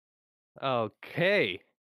Okay.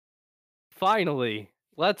 Finally.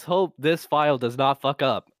 Let's hope this file does not fuck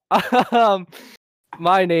up. Um,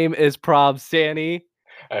 my name is Prob Sani,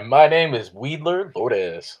 And my name is Weedler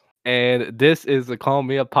Lourdes. and this is the Call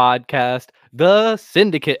Me a Podcast, the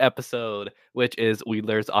Syndicate episode, which is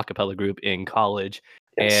Wheeler's acapella group in college.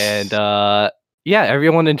 Yes. And yeah,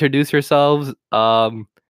 everyone introduce yourselves.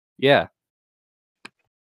 Yeah.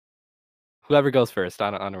 Whoever goes first,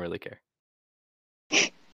 I don't really care.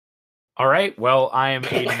 All right. Well, I am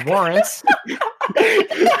Aiden Lawrence.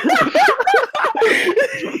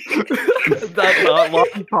 That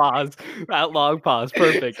long pause. That long pause.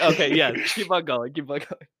 Perfect. Okay, yes. Keep on going. Keep on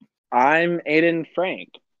going. I'm Aiden Frank.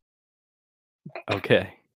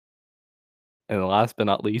 Okay. And last but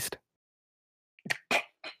not least,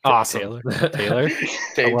 Awesome. Taylor.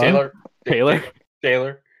 Taylor.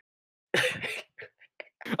 Taylor.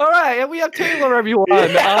 All right, and we have Taylor, everyone.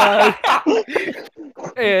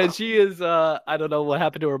 And she is I don't know what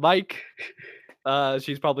happened to her mic.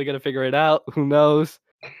 She's probably gonna figure it out. Who knows?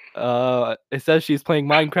 It says she's playing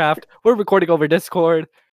Minecraft. We're recording over Discord.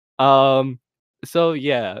 So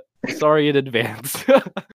yeah, sorry in advance.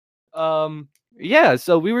 Yeah,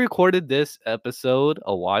 so we recorded this episode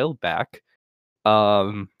a while back.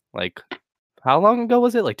 Like how long ago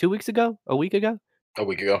was it? Like 2 weeks ago? A week ago? A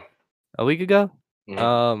week ago. A week ago?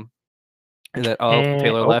 Mhm. And then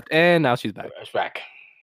Taylor left, and now she's back. It's back.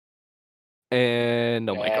 And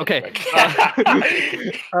no mic. And Okay. back.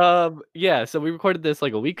 Yeah, so we recorded this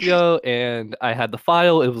like a week ago, and I had the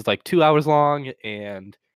file. It was like 2 hours long,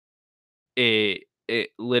 and it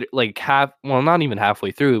like not even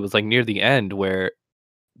halfway through. It was like near the end where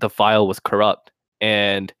the file was corrupt,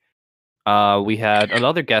 and we had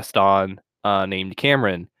another guest on named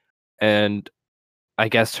Cameron, and I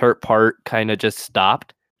guess her part kind of just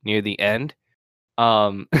stopped near the end.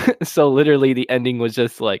 So literally the ending was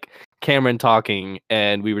just like Cameron talking,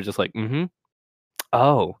 and we were just like,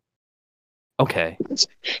 oh, okay.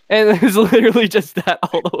 And it was literally just that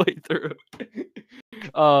all the way through.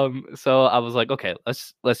 So I was like, okay,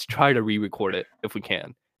 let's try to re-record it if we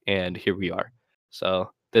can. And here we are. So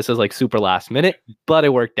this is like super last minute, but it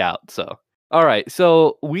worked out. So all right.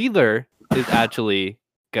 So Wheeler is actually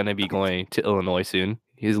gonna be going to Illinois soon.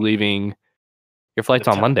 He's leaving. Your flight's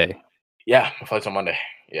on Monday. Yeah, my flight's on Monday.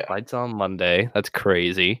 Yeah. Flight's on Monday. That's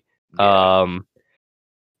crazy. Yeah.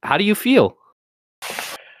 How do you feel?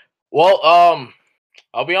 Well,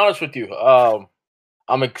 I'll be honest with you.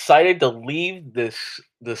 I'm excited to leave this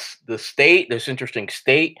interesting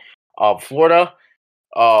state of Florida.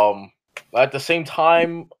 But at the same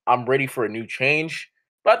time, I'm ready for a new change.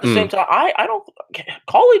 But at the same time, I don't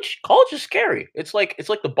college is scary. It's like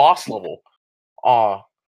the boss level on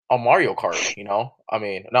Mario Kart, you know? I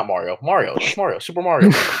mean, not Mario, just Mario, Super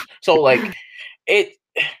Mario. So like I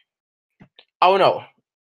don't know.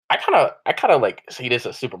 I kind of like see this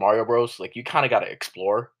as Super Mario Bros. Like you kind of got to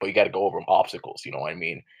explore, but you got to go over obstacles. You know what I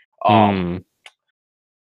mean? I'm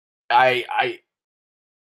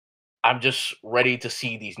just ready to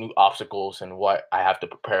see these new obstacles and what I have to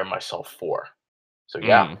prepare myself for. So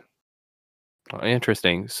yeah. Oh,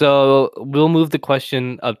 interesting. So we'll move the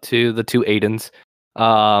question up to the two Aidens.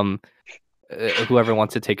 Whoever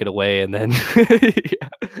wants to take it away, and then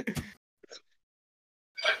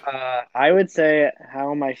I would say,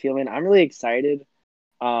 how am I feeling? I'm really excited.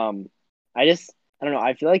 I don't know.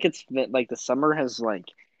 I feel like it's been, like the summer has like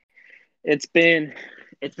it's been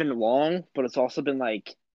long, but it's also been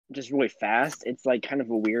like just really fast. It's like kind of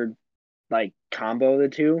a weird like combo of the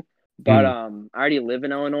two. But I already live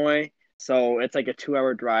in Illinois, so it's like a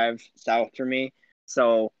 2-hour drive south for me.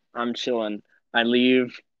 So I'm chilling. I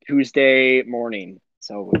leave Tuesday morning.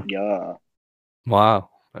 So yeah. Wow,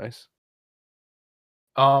 nice.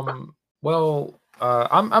 Well,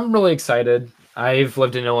 I'm really excited. I've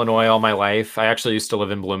lived in Illinois all my life. I actually used to live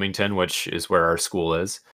in Bloomington, which is where our school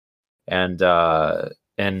is. And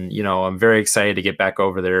you know, I'm very excited to get back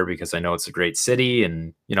over there because I know it's a great city,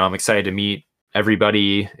 and you know, I'm excited to meet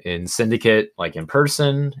everybody in Syndicate like in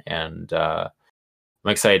person, and I'm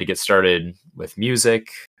excited to get started with music.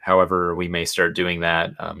 However, we may start doing that.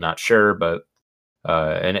 I'm not sure, but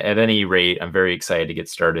and at any rate, I'm very excited to get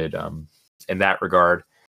started in that regard.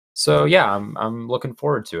 So yeah, I'm looking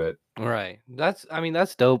forward to it. All right, that's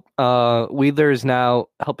dope. Wheeler is now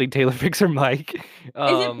helping Taylor fix her mic. Is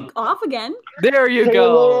it off again? There you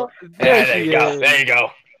go. There you go. There you go.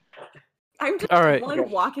 I'm just all right. one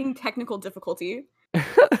walking technical difficulty.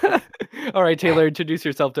 All right, Taylor, introduce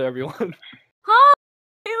yourself to everyone. Hi,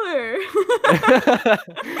 Taylor.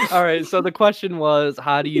 All right, so the question was,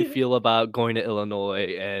 how do you feel about going to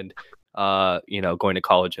Illinois and you know, going to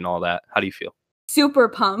college and all that? How do you feel? super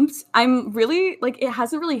pumped. I'm really like it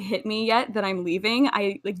hasn't really hit me yet that I'm leaving.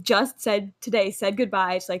 I like just said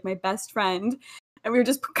goodbye to like my best friend, and we were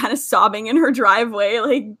just kind of sobbing in her driveway.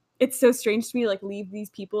 Like it's so strange to me to, like leave these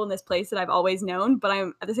people in this place that I've always known, but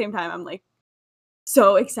I'm at the same time I'm like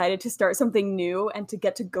so excited to start something new and to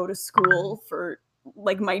get to go to school for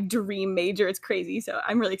like my dream major. It's crazy. So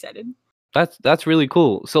I'm really excited. That's really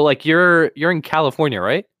cool. So like you're in California,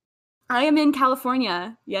 right? I am in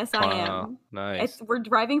California. Yes, I Wow, am. nice. We're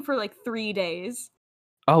driving for like 3 days.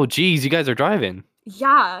 Oh, geez, you guys are driving.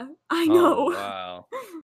 Yeah, I know. Oh, wow.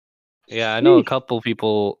 Yeah, I know a couple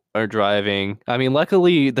people are driving. I mean,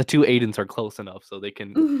 luckily the two Aidens are close enough so they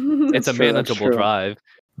can. It's a true, that's manageable true. drive.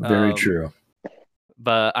 Very Um, true.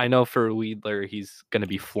 But I know for Weedler, he's gonna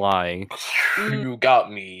be flying. You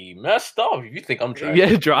got me messed up. You think I'm driving?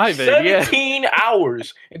 Yeah, driving. Yeah, 17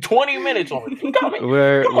 hours and 20 minutes on it. You got me.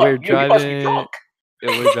 we're Come on, you must be driving. drunk.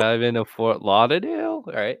 We're driving to Fort Lauderdale,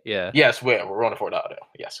 right? Yeah. Yes, we're on a Fort Lauderdale.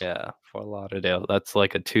 Yes. Yeah, Fort Lauderdale. That's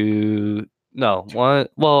like a 2-hour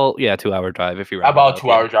drive if you round it About up, 2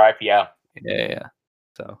 hour drive. Yeah. Yeah.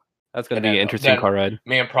 So that's gonna And be an then- interesting then- car ride.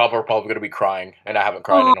 Me and Prov are probably gonna be crying, and I haven't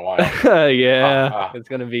cried in a while. Yeah, it's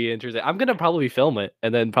gonna be interesting. I'm gonna probably film it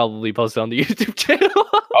and then probably post it on the YouTube channel.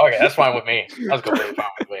 Okay, that's fine with me. That's completely fine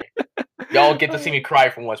with me. Y'all get to see me cry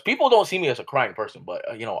for once. People don't see me as a crying person, but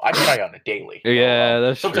I cry on a daily. Yeah,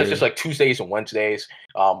 that's sometimes true. it's like Tuesdays and Wednesdays.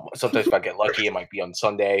 Sometimes if I get lucky, it might be on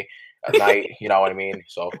Sunday at night. You know what I mean?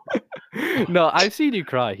 So No, I've seen you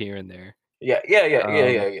cry here and there. yeah.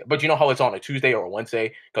 But you know how it's on a Tuesday or a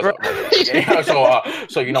Wednesday because Right.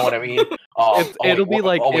 so you know what I mean. It'll be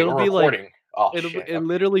like recording. it'll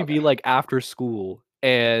literally be like after school,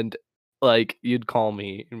 and like you'd call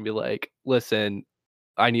me and be like, "Listen,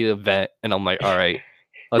 I need a vent," and I'm like, "All right,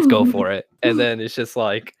 let's go for it." And then it's just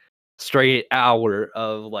like straight hour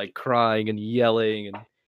of like crying and yelling and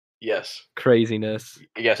Yes. craziness.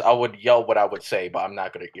 Yes, I would yell what I would say, but I'm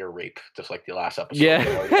not gonna ear rape, just like the last episode. Yeah.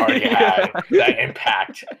 We already had that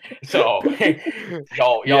impact. So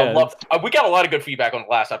y'all Yes. love. We got a lot of good feedback on the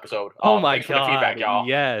last episode. Oh my thanks for the god! feedback, y'all.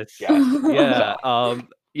 Yes. Yes. Yeah.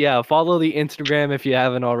 Yeah. Follow the Instagram if you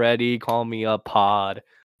haven't already. Call me a pod.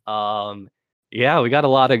 Yeah, we got a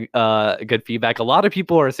lot of good feedback. A lot of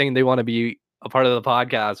people are saying they want to be a part of the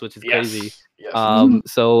podcast, which is crazy. Yes.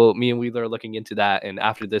 So me and Wheeler are looking into that, and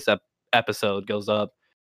after this episode goes up,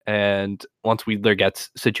 and once Wheeler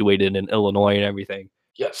gets situated in Illinois and everything,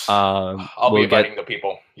 Yes. I'll I'll be inviting the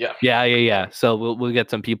people. Yeah. Yeah. So we'll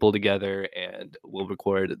get some people together and we'll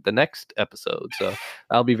record the next episode. So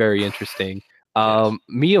that'll be very interesting. Yes.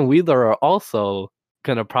 Me and Wheeler are also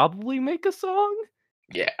gonna probably make a song.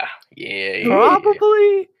 Yeah.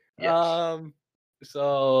 Probably. Yes.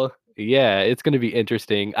 So yeah, it's gonna be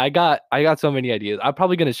interesting. I got so many ideas. I'm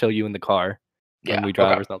probably gonna show you in the car when we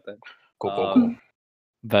drive or something. Cool.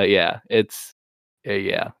 But yeah, it's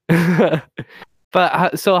yeah.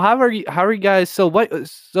 But so how are you guys? So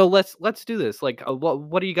let's do this. Like,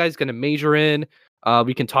 what are you guys gonna major in?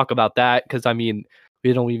 We can talk about that because I mean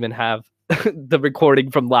we don't even have the recording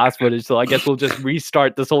from last footage, so I guess we'll just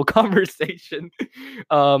restart this whole conversation.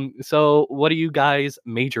 So what are you guys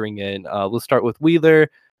majoring in? We'll start with Wheeler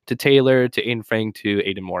to Taylor to Aiden Frank to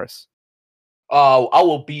Aiden Morris. I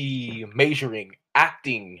will be majoring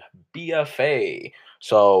acting BFA.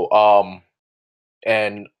 So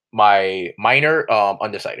and my minor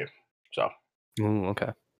undecided. So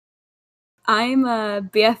Okay. I'm a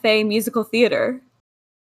BFA musical theater.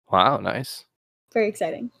 Wow, nice. Very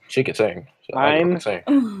exciting. she could sing. So I'm- I could sing.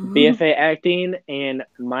 BFA acting and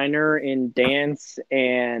minor in dance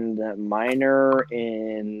and minor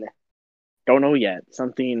in don't know yet.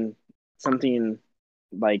 Something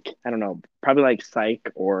like I don't know, probably like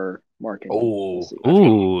psych or marketing. Oh, We'll see.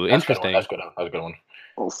 Ooh, That's a good interesting. one. That's a good one.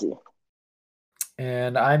 We'll see.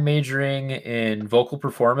 And I'm majoring in vocal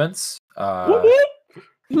performance.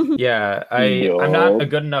 Yeah, I'm not a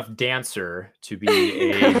good enough dancer to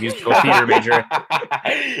be a musical theater major.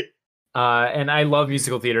 And I love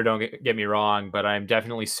musical theater, don't get me wrong, but I'm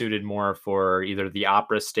definitely suited more for either the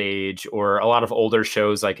opera stage or a lot of older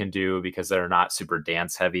shows I can do because they're not super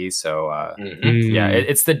dance heavy. So Mhm. yeah,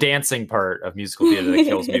 it's the dancing part of musical theater that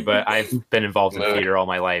kills me, but I've been involved in Mood. theater all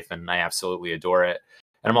my life and I absolutely adore it.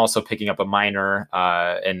 And I'm also picking up a minor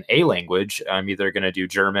in a language. I'm either going to do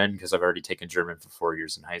German because I've already taken German for 4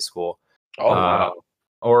 years in high school. Oh wow.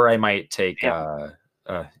 Or I might take Yeah.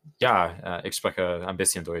 ich spreche ein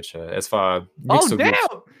bisschen Deutsch. Es war nicht Oh so damn!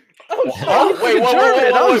 gut.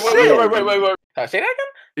 Oh shit! Wait. Say that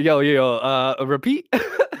again? Yo, repeat.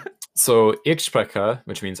 So ich spreche,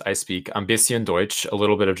 which means I speak, ein bisschen Deutsch, a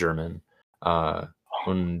little bit of German.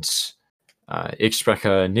 Und Ich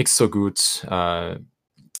spreche nicht so gut,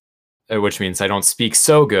 which means I don't speak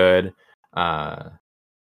so good.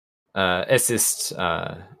 Es ist,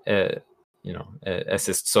 es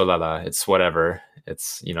ist so lala. It's whatever.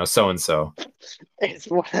 It's, so and so. It's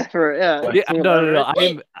whatever. Yeah. Yeah, it's no.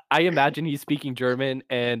 whatever. I imagine he's speaking German,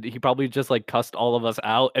 and he probably just like cussed all of us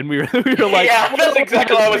out, and we were like, yeah, that's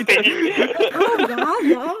exactly what I was thinking. Oh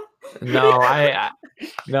yeah.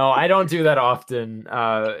 No, I don't do that often.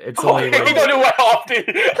 It's only You don't do it often.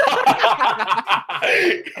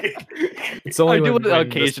 it's only I do when it the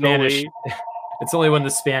occasionally. Spanish, it's only when the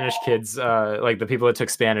Spanish kids, like the people that took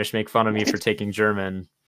Spanish, make fun of me for taking German.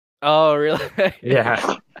 Oh, really?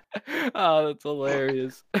 Yeah. Oh, that's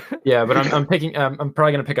hilarious. Yeah, but I'm picking. I'm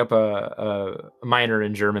probably gonna pick up a minor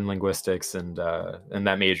in German linguistics, and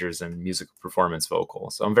that majors in musical performance vocal.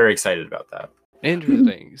 So I'm very excited about that.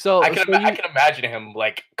 Interesting. So I can imagine him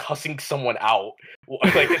like cussing someone out,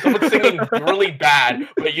 like if someone's singing really bad,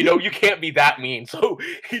 but you can't be that mean, so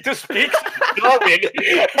he just speaks German,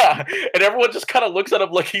 and everyone just kind of looks at him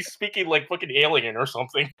like he's speaking like fucking alien or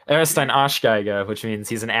something. Er ist ein Arschgeige, which means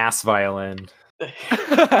he's an ass violin.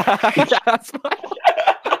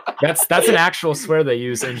 That's That's an actual swear they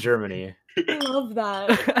use in Germany. I love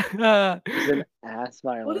that. It's an ass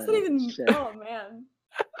violin. What does that even? Shit. Oh man.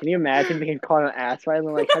 Can you imagine being called an ass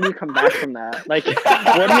violin? Like, how do you come back from that? Like,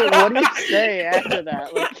 what do you say after that?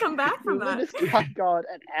 Yeah, Like, come back from that. This guy called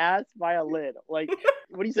an ass violin. Like,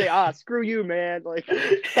 what do you say? Screw you, man. Like,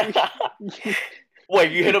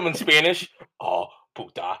 Wait, you hit him in Spanish? Oh,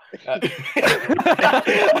 puta.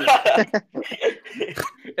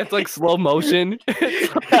 It's like slow motion.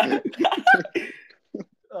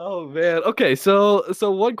 Oh man. Okay, so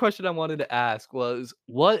one question I wanted to ask was,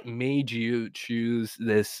 what made you choose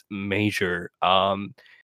this major?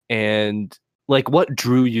 And like what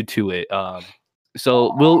drew you to it?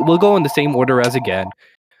 So we'll go in the same order as again.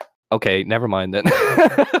 Okay, never mind then.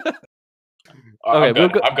 Okay, Okay, we'll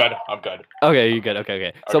go- I'm good. Okay, you're good.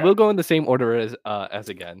 Okay. So Okay. we'll go in the same order as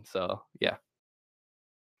again. So yeah.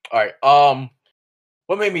 All right.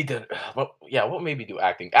 What made me do? What made me do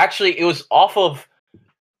acting? Actually, it was off of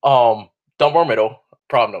Dunbar Middle.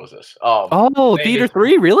 Prom knows this. Oh, maybe- Theater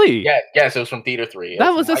 3, really? Yes, it was from Theater 3. It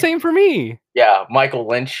That was the same for me. Yeah, Michael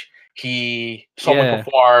Lynch. He someone Yeah.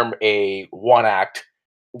 perform a one act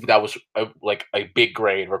that was like a big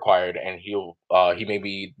grade required, and he made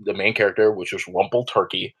me the main character, which was Rumple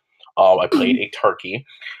Turkey. I played a turkey.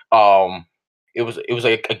 It was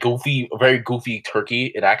like a very goofy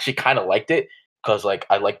turkey, and I actually kind of liked it because like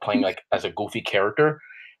I like playing like as a goofy character,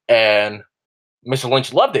 and Mr.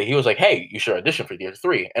 Lynch loved it. He was like, "Hey, you should audition for Theater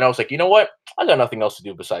 3." And I was like, "You know what? I got nothing else to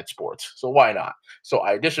do besides sports, so why not?" So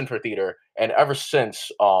I auditioned for theater, and ever since,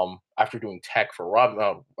 after doing tech for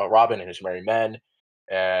Robin and His Merry Men,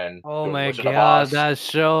 and Oh doing my Wizard of god, Oz. that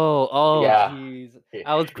show. Oh Yeah. jeez.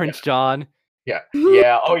 I was Prince John. Yeah.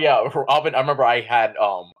 Oh yeah. For Robin, I remember I had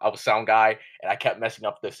I was sound guy, and I kept messing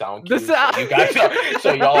up the sound The cues. So sound- you guys,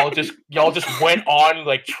 so y'all just went on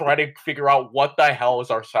like trying to figure out what the hell is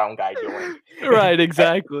our sound guy doing. Right,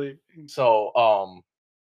 exactly. So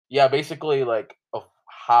yeah, basically like of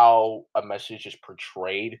how a message is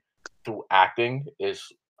portrayed through acting is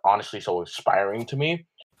honestly so inspiring to me,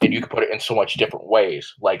 and you can put it in so much different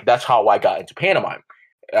ways. Like that's how I got into pantomime.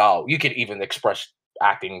 You could even express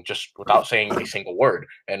acting just without saying a single word,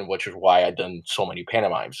 and which is why I've done so many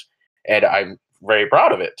pantomimes, and I'm very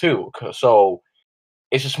proud of it too. So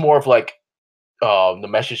it's just more of like the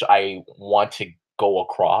message I want to go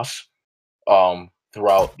across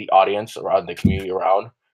throughout the audience, around the community around,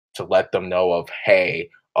 to let them know of, hey,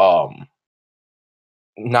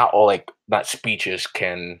 not speeches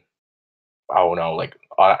can, I don't know, like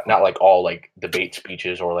not like all like debate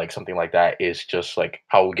speeches or like something like that is just like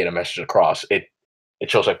how we get a message across. It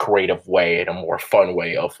shows a creative way and a more fun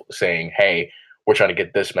way of saying, hey, we're trying to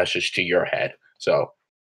get this message to your head. So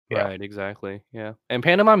yeah. Right, exactly. Yeah. And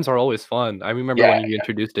pantomimes are always fun. I remember Yeah, when you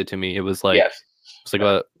introduced it to me, it was like yes. it's like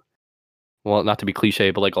a, well, not to be cliche,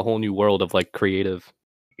 but like a whole new world of like creative,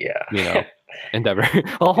 Yeah. endeavor.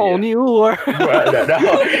 A whole Yeah. new world. Well,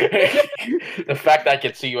 no. The fact that I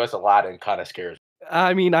can see you as Aladdin kind of scares me.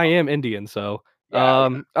 I mean, I am Indian, so Yeah.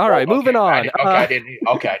 all right, Well, moving on. I didn't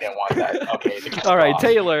want that. Okay. All right,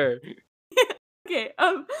 Taylor. Okay.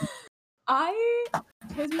 I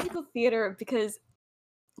chose musical theater because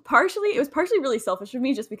it was partially really selfish of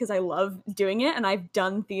me, just because I love doing it, and I've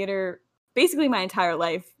done theater basically my entire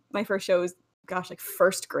life. My first show was, like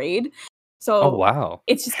first grade. So Oh wow.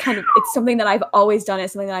 it's just it's something that I've always done.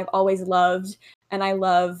 It's something that I've always loved, and I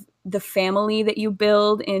love the family that you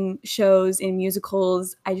build in shows, in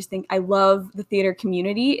musicals. I just think I love the theater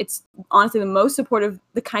community. It's honestly the most supportive,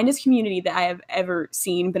 the kindest community that I have ever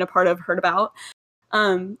seen, been a part of, heard about.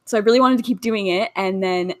 So I really wanted to keep doing it. And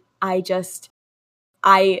then I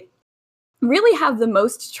really have the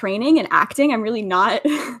most training in acting. I'm really not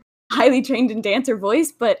highly trained in dance or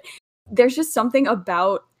voice, but there's just something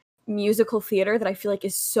about musical theater that I feel like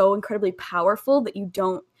is so incredibly powerful that you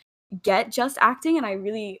don't get just acting. And I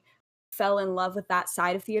really fell in love with that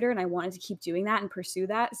side of theater, and I wanted to keep doing that and pursue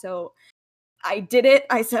that. So I did it.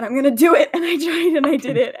 I said, I'm going to do it. And I tried and I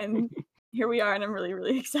did it. And here we are. And I'm really,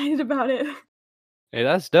 really excited about it. Hey,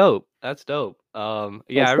 that's dope. That's dope. Yeah,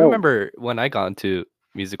 That's I dope. remember when I got into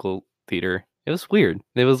musical theater. It was weird.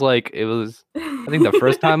 I think the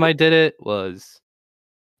first time I did it was,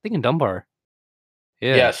 I think in Dunbar.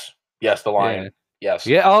 Yeah. Yes, the Lion. Yeah. Yes.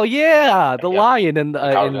 Yeah. Oh yeah, the Yeah. Lion in The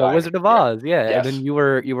the Cowardly Lion. Wizard of Yeah. Oz. Yeah. Yes. And then you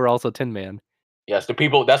were also Tin Man. Yes,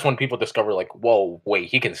 that's when people discover, like, whoa, wait,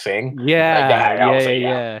 he can sing. Yeah. that, I was like,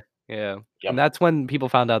 Yeah. Yep. And that's when people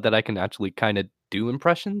found out that I can actually kind of do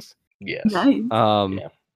impressions. Yes. Nice.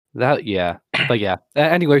 Yeah. But yeah.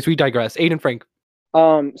 Anyways, we digress. Aiden Frank.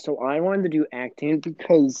 So I wanted to do acting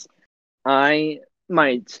because my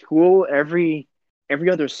school every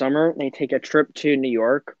other summer they take a trip to New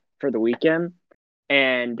York for the weekend,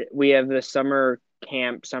 and we have this summer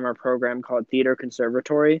program called Theater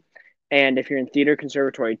Conservatory. And if you're in Theater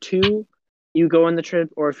Conservatory 2, you go on the trip,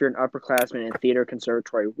 or if you're an upperclassman in Theater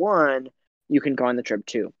Conservatory 1, you can go on the trip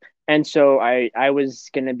too. And so I was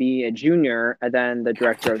going to be a junior, and then the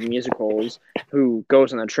director of musicals who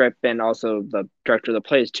goes on the trip, and also the director of the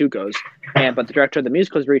plays too goes. But the director of the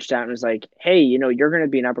musicals reached out and was like, hey, you're going to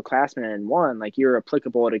be an upperclassman in 1, like you're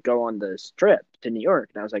applicable to go on this trip to New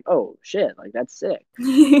York. And I was like, oh shit, like that's sick.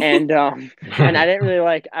 And and I didn't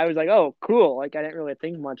really I was like, oh cool, like I didn't really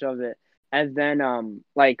think much of it. And then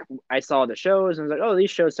like I saw the shows and I was like, oh,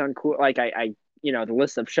 these shows sound cool. Like I the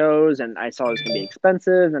list of shows, and I saw it was gonna be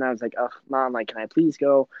expensive, and I was like, oh mom, like can I please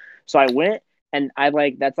go? So I went, and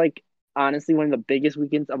that's like honestly one of the biggest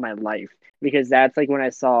weekends of my life, because that's like when I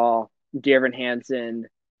saw Dear Evan Hansen,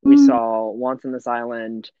 we saw Once on This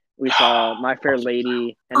Island, we saw My Fair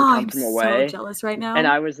Lady, and Come From Away. So jealous right now. And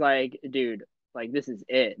I was like, dude, like this is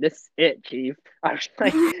it, Chief. I was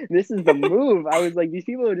like, this is the move. I was like, these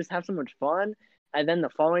people would just have so much fun. And then the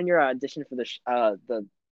following year, I auditioned for the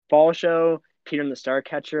fall show, Peter and the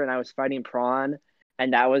Starcatcher, and I was fighting Prawn,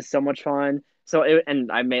 and that was so much fun.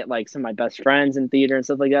 And I met like some of my best friends in theater and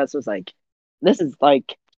stuff like that. So it's like, this is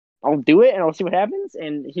like, I'll do it and I'll see what happens.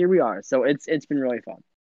 And here we are. So it's been really fun.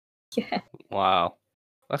 Yeah. Wow.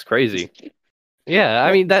 That's crazy. Yeah,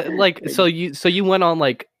 I mean that so you went on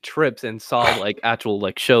like trips and saw like actual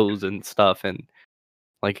like shows and stuff, and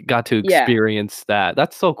like got to experience that.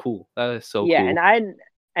 That's so cool. That is so cool.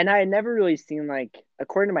 And I had never really seen, like,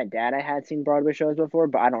 according to my dad, I had seen Broadway shows before,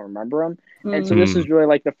 but I don't remember them. And so this was really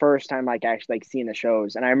like the first time like actually like seeing the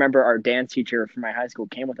shows. And I remember our dance teacher from my high school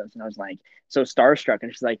came with us, and I was like so starstruck,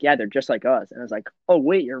 and she's like, yeah, they're just like us. And I was like, oh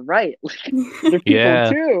wait, you're right. They're people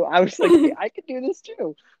too. I was like, I could do this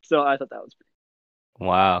too. So I thought that was pretty.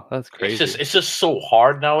 Wow, that's crazy. It's just so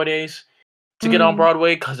hard nowadays to get on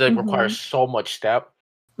Broadway, because it requires so much step.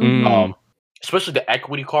 Especially the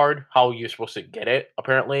equity card, how you're supposed to get it.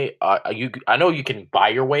 Apparently, I know you can buy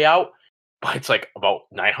your way out, but it's like about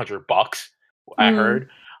 $900. I heard,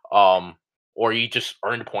 or you just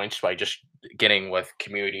earn points by just getting with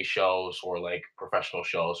community shows or like professional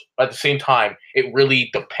shows. But at the same time, it really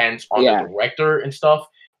depends on the director and stuff,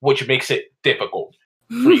 which makes it difficult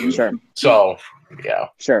for you. Sure. So yeah.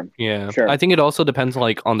 Sure. Yeah. Sure. I think it also depends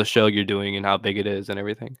like on the show you're doing and how big it is and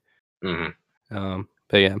everything.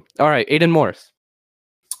 But yeah. All right, Aiden Morris.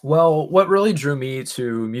 Well, what really drew me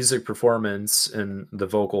to music performance and the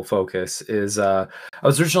vocal focus is I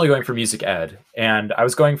was originally going for music ed, and I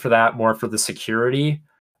was going for that more for the security,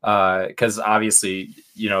 because obviously,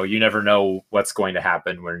 you never know what's going to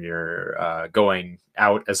happen when you're going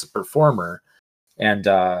out as a performer. And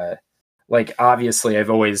like, obviously, I've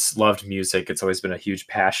always loved music. It's always been a huge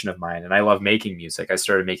passion of mine, and I love making music. I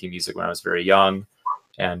started making music when I was very young.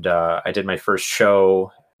 And I did my first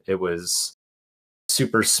show. It was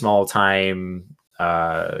super small time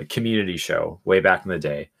community show way back in the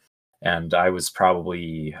day. And I was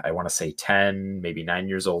probably, I want to say 10, maybe 9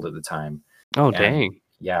 years old at the time. Oh, dang.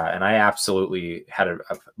 Yeah. And I absolutely had a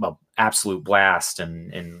absolute blast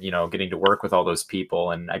and getting to work with all those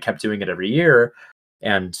people. And I kept doing it every year.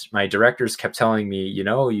 And my directors kept telling me,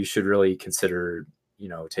 you should really consider,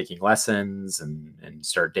 taking lessons and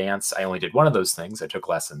start dance. I only did one of those things. I took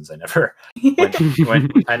lessons. I never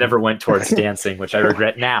I never went towards dancing, which I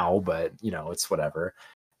regret now, but it's whatever.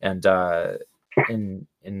 And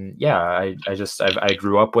yeah, I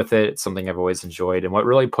grew up with it. It's something I've always enjoyed. And what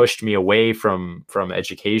really pushed me away from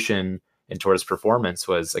education and towards performance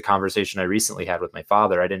was a conversation I recently had with my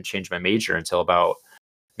father. I didn't change my major until about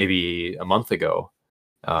maybe a month ago.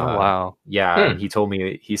 Oh, wow. Yeah. And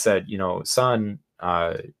he said, son,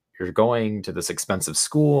 you're going to this expensive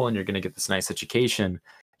school and you're going to get this nice education.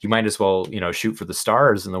 You might as well, shoot for the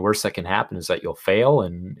stars. And the worst that can happen is that you'll fail.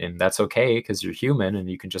 And that's okay, because you're human and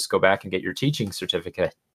you can just go back and get your teaching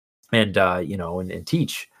certificate and, and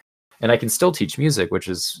teach. And I can still teach music, which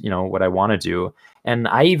is, what I want to do. And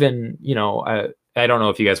I even, I don't know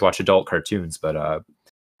if you guys watch adult cartoons, but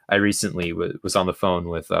I recently was on the phone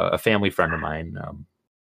with a family friend of mine,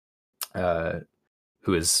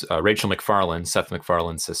 who is Rachel McFarlane, Seth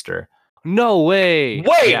MacFarlane's sister. No way.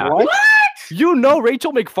 Wait, Yeah. what? You know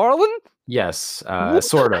Rachel McFarlane? Yes,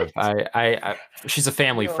 sort of. I she's a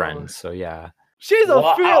family friend, so yeah. She's a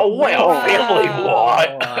Wait, a family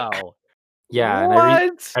what? Wow. Yeah, What?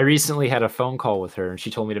 and I recently had a phone call with her, and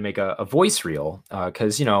she told me to make a voice reel,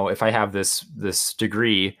 because if I have this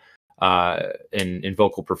degree in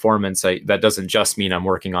vocal performance, that doesn't just mean I'm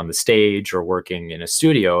working on the stage or working in a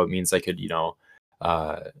studio. It means I could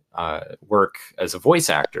work as a voice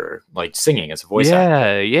actor, like singing as a voice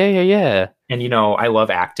actor. Yeah. And I love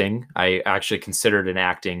acting. I actually considered an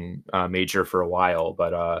acting major for a while,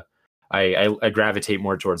 but I gravitate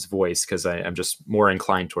more towards voice because I'm just more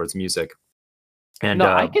inclined towards music. And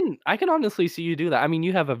no, I can honestly see you do that. I mean,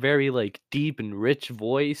 you have a very deep and rich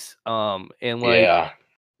voice. And Yeah.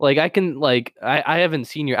 I can I haven't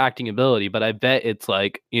seen your acting ability, but I bet it's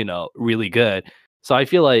really good. So I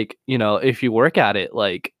feel if you work at it,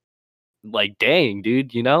 dang,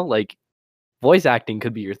 dude, voice acting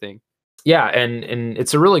could be your thing. Yeah, and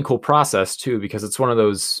it's a really cool process too, because it's one of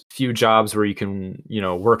those few jobs where you can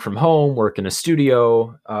work from home, work in a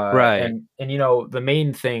studio, Right? And the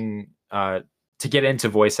main thing to get into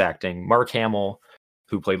voice acting, Mark Hamill,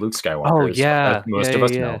 who played Luke Skywalker, Oh yeah, as most of us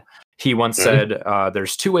know, he once said,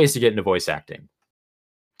 "There's two ways to get into voice acting.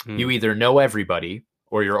 You either know everybody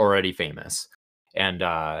or you're already famous." And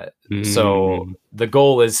so the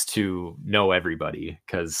goal is to know everybody,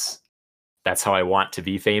 because that's how I want to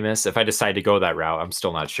be famous. If I decide to go that route, I'm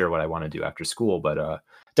still not sure what I want to do after school, but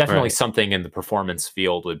definitely something in the performance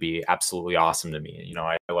field would be absolutely awesome to me.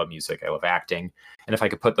 I love music, I love acting, and if I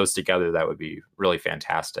could put those together, that would be really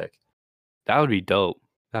fantastic. That would be dope.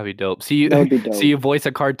 That'd be dope. See you voice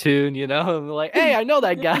a cartoon, and like, hey, I know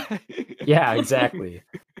that guy. Yeah, exactly.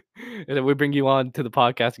 And then we bring you on to the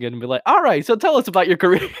podcast again and be like, all right, so tell us about your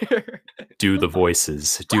career. Do the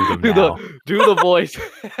voices. Do them now. Do the voice.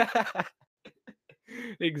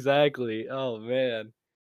 Exactly. Oh man.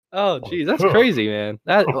 Oh geez, that's crazy, man.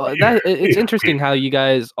 It's interesting how you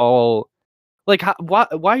guys all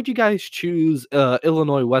why did you guys choose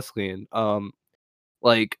Illinois Wesleyan?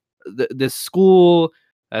 This school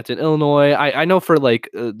that's in Illinois. I know for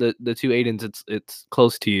the two Aidens, it's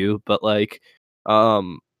close to you, but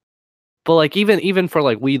even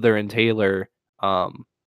for Wheeler and Taylor, why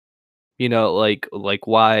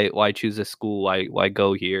choose this school? Why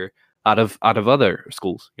go here out of other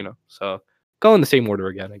schools? So go in the same order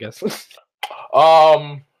again, I guess.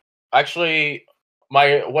 Actually,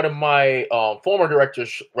 one of my former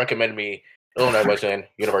directors recommended me Illinois Wesleyan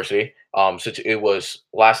University. Since it was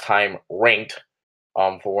last time ranked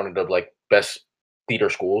for one of the best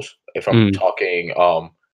theater schools, if I'm talking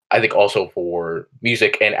I think also for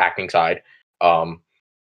music and acting side.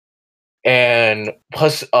 And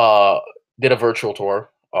plus did a virtual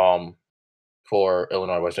tour for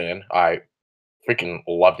Illinois Wesleyan. I freaking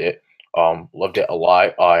loved it. Loved it a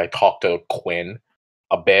lot. I talked to Quinn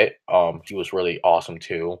a bit. He was really awesome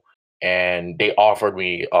too. And they offered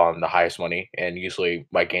me the highest money. And usually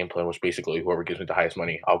my game plan was basically whoever gives me the highest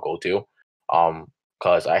money, I'll go to.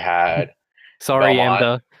 Because I had sorry, Belmont.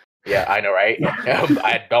 AMDA. Yeah, I know, right?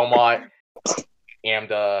 I had Belmont,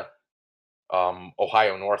 AMDA,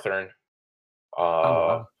 Ohio Northern,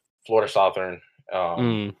 Florida Southern,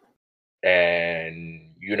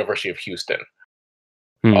 and University of Houston.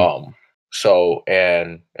 So,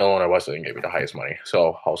 and Illinois Wesleyan gave me the highest money.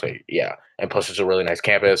 So I'll say, yeah. And plus it's a really nice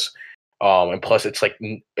campus. And plus it's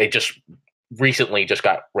it just recently just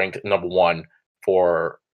got ranked number 1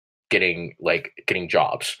 for getting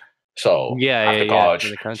jobs. So after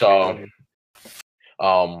college.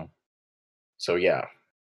 So yeah.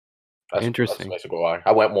 That's interesting. That's basically why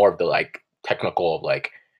I went more of the technical of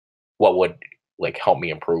what would help me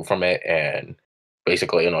improve from it, and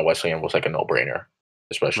basically Illinois Wesleyan was like a no-brainer,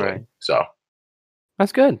 especially. Right. So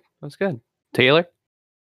That's good. That's good. Taylor?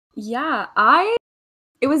 Yeah,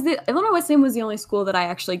 Illinois Wesleyan was the only school that I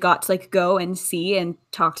actually got to like go and see and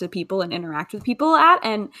talk to people and interact with people at,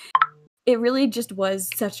 and it really just was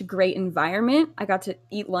such a great environment. I got to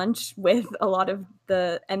eat lunch with a lot of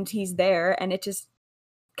the MTs there, and it just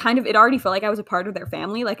it already felt like I was a part of their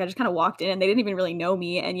family. Like I just kind of walked in and they didn't even really know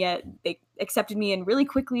me, and yet they accepted me in really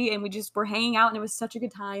quickly, and we just were hanging out, and it was such a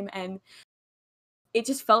good time, and it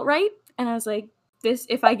just felt right. And I was like, this,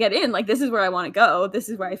 if I get in, like this is where I want to go. This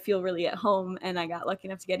is where I feel really at home, and I got lucky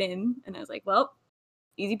enough to get in, and I was like, well,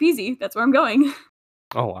 easy peasy. That's where I'm going.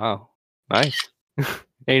 Oh, wow. Nice.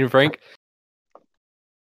 Aiden Frank?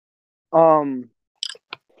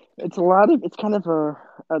 It's kind of a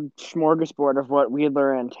smorgasbord of what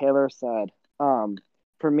Wheeler and Taylor said.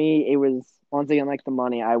 For me, it was once again like the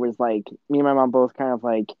money. I was like, me and my mom both kind of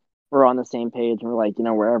like were on the same page, and we're like,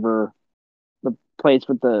 wherever the place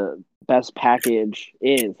with the best package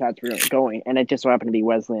is, that's where we're going. And it just so happened to be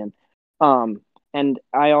Wesleyan. And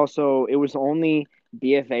I also, it was the only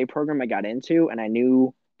BFA program I got into, and I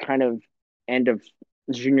knew kind of end of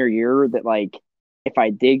junior year that like if I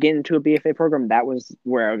did get into a BFA program, that was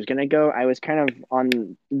where I was gonna go. I was kind of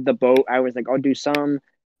on the boat. I was like, I'll do some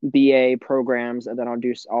BA programs, and then I'll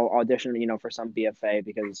audition, for some BFA,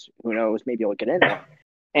 because who knows, maybe I'll get in it.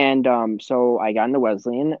 And so I got into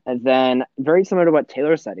Wesleyan, and then very similar to what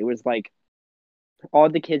Taylor said, it was like all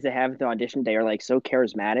the kids that have the audition day are like so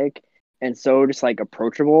charismatic and so just like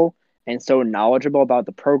approachable and so knowledgeable about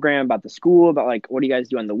the program, about the school, about like what do you guys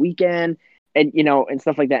do on the weekend, and and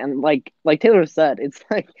stuff like that. And like Taylor said, it's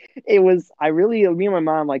like me and my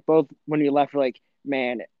mom, like both when we left, were like,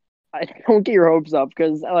 man, I don't get your hopes up,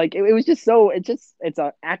 because like it was just so it's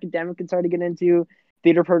an academic, it's hard to get into.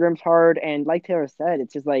 Theater program's hard, and like Taylor said,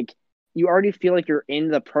 it's just like you already feel like you're in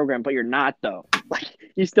the program, but you're not though. Like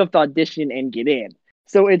you still have to audition and get in.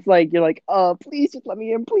 So it's like you're like, please just let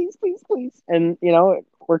me in, please, please, please. And it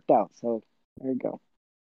worked out. So there you go.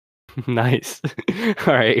 Nice.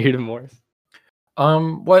 All right, Aiden Morris.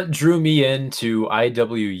 What drew me into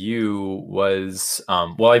IWU was,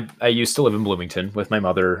 I used to live in Bloomington with my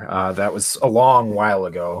mother. That was a long while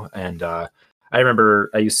ago. And I remember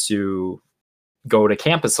I used to go to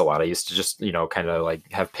campus a lot. I used to just, kind of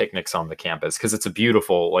like have picnics on the campus, because it's a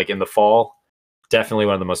beautiful, like in the fall, definitely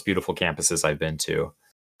one of the most beautiful campuses I've been to.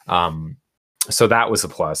 So that was a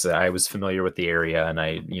plus. I was familiar with the area, and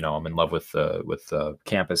I'm in love with the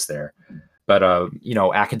campus there. But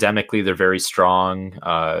academically, they're very strong.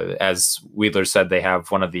 As Wheeler said, they have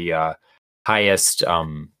one of the highest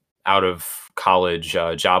out of college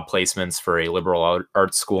job placements for a liberal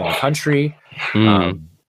arts school in the country,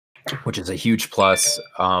 which is a huge plus.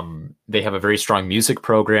 They have a very strong music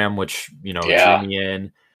program, which drew me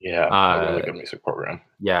in. Yeah, a really good music program.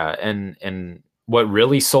 Yeah, and what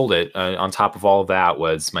really sold it, on top of all of that,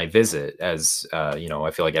 was my visit. As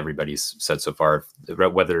I feel like everybody's said so far,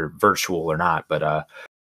 whether virtual or not. But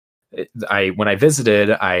when I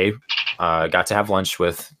visited, I got to have lunch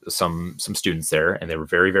with some students there, and they were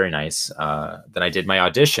very, very nice. Then I did my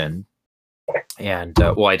audition, and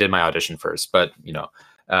I did my audition first, but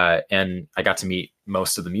and I got to meet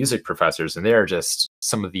most of the music professors, and they're just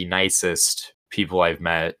some of the nicest people I've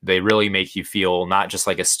met. They really make you feel not just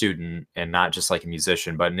like a student and not just like a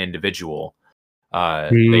musician, but an individual.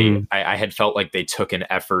 I had felt like they took an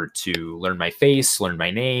effort to learn my face, learn my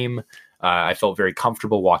name. I felt very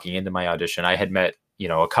comfortable walking into my audition. I had met,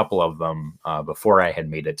 a couple of them before I had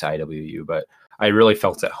made it to IWU, but I really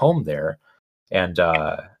felt at home there. And,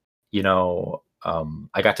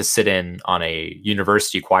 I got to sit in on a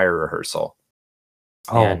university choir rehearsal.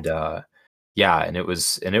 Oh. And, and it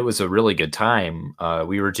was a really good time.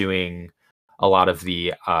 We were doing a lot of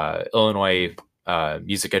the Illinois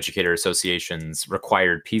Music Educator Association's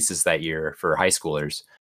required pieces that year for high schoolers,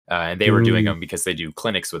 and they were doing them because they do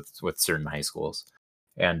clinics with certain high schools,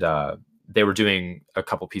 and they were doing a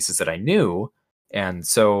couple pieces that I knew. And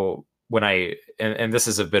so when and this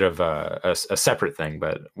is a bit of a separate thing,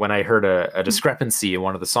 but when I heard a discrepancy in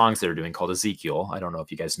one of the songs they were doing called Ezekiel, I don't know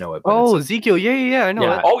if you guys know it. But Ezekiel, yeah, I know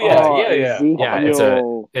that. Oh yeah.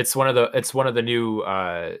 It's one of the new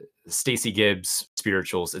Stacey Gibbs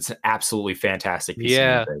spirituals. It's an absolutely fantastic piece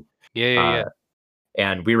of music. Yeah.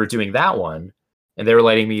 And we were doing that one, and they were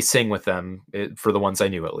letting me sing with them for the ones I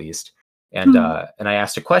knew, at least. And and I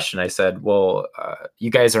asked a question. I said, "Well,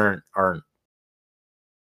 you guys aren't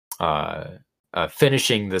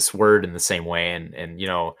finishing this word in the same way, and you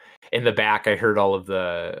know, in the back I heard all of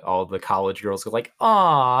the college girls go like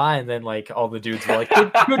 "ah," and then like all the dudes were like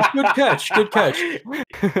good catch, good catch.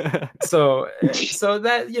 So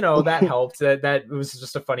that, you know, that helped. That was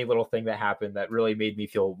just a funny little thing that happened that really made me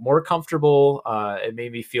feel more comfortable. It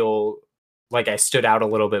made me feel like I stood out a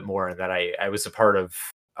little bit more, and that I was a part of.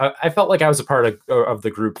 I felt like I was a part of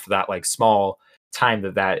the group for that like small time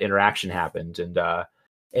that interaction happened, and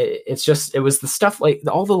it was the stuff like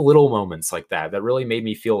all the little moments like that really made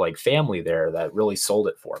me feel like family there, that really sold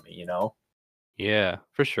it for me, you know? Yeah,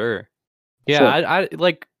 for sure. Yeah,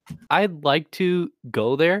 Sure. I'd like to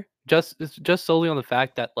go there just solely on the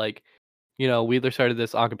fact that like, you know, we either started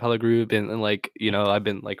this acapella group and like, you know, I've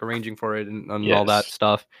been like arranging for it and all that Yes.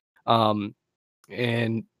 stuff. And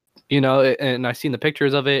you know, and I've seen the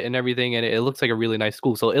pictures of it and everything, and it looks like a really nice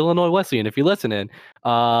school. So Illinois Wesleyan, if you're listening,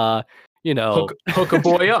 you know, Hook a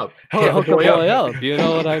boy up. hook a boy up. You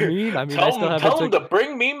know what I mean? I Tell still him, haven't tell him to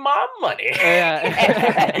bring me my money.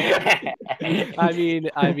 Yeah. I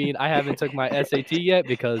mean, I haven't took my SAT yet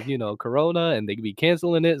because, you know, Corona and they could be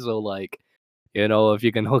canceling it. So like, you know, if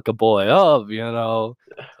you can hook a boy up, you know,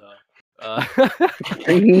 No.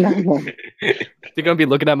 they're gonna be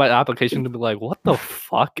looking at my application to be like, what the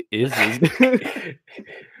fuck is this?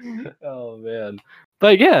 Oh man.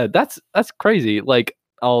 But yeah, that's crazy. Like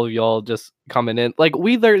all of y'all just coming in. Like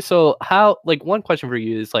we learned, so how, like one question for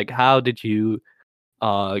you is like, how did you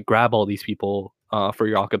grab all these people for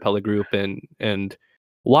your acapella group, and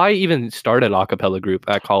why even start an acapella group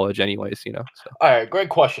at college anyways, you know? So All right, great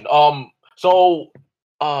question. So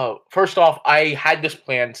first off, I had this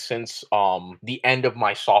plan since the end of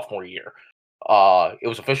my sophomore year. It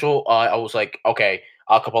was official. I was like, okay,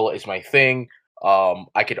 acapella is my thing.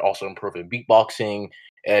 I could also improve in beatboxing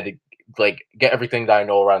and like get everything that I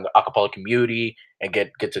know around the acapella community and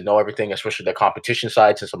get to know everything, especially the competition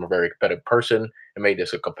side, since I'm a very competitive person and made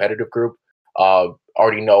this a competitive group.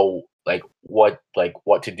 Already know like what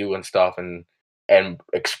to do and stuff, and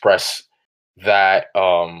express that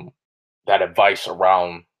that advice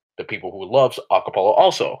around the people who loves acapella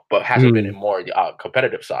also, but hasn't been in more the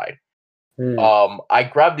competitive side. I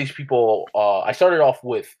grabbed these people. I started off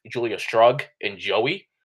with Julia Strug and Joey.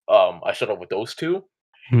 I started off with those two,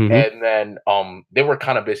 Mhm. and then they were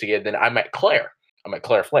kind of busy. And then I met Claire. I met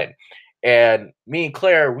Claire Flynn, and me and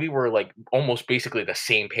Claire, we were like almost basically the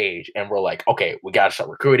same page, and we're like, okay, we gotta start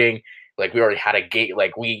recruiting. Like we already had a game,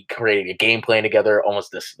 like we created a game plan together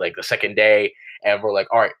almost this like the second day, and we're like,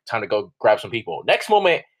 all right, time to go grab some people. Next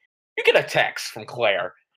moment, you get a text from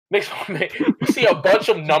Claire. Next moment, you see a bunch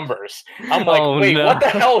of numbers. I'm like, Oh, wait, no. what the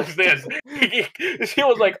hell is this? She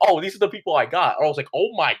was like, oh, these are the people I got. I was like, oh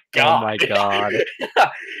my god. Oh my god.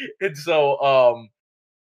 And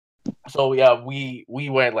so yeah, we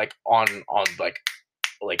went like on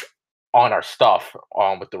like on our stuff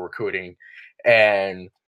with the recruiting, and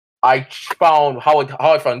I found how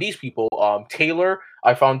I found these people. Taylor,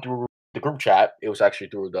 I found through the group chat. It was actually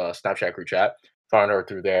through the Snapchat group chat. Found her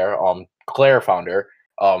through there. Claire found her.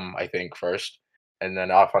 I think first, and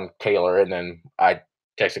then I found Taylor, and then I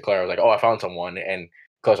texted Claire. I was like, "Oh, I found someone," and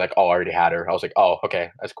Claire's like, "Oh, I already had her." I was like, "Oh,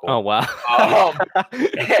 okay, that's cool." Oh wow.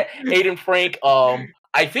 Aiden Frank.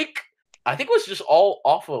 I think it was just all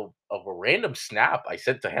off of a random snap I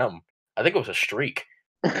sent to him. I think it was a streak.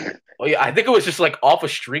 Oh yeah, I think it was just like off a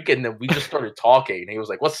streak, and then we just started talking. And he was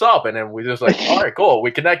like, "What's up?" And then we just like, "All right, cool,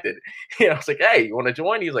 we connected." I was like, "Hey, you want to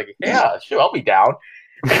join?" He's like, "Yeah, sure, I'll be down."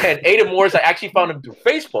 And Aiden Morris, I actually found him through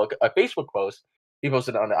Facebook, a Facebook post. He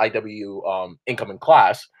posted on the IW incoming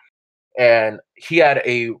class, and he had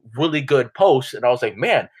a really good post. And I was like,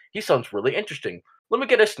 "Man, he sounds really interesting. Let me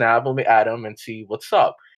get a snap. Let me add him and see what's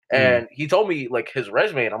up." And he told me like his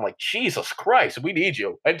resume, and I'm like, Jesus Christ, we need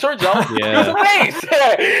you. And it turns out he was a bass.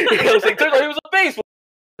 I was like, turns out he was a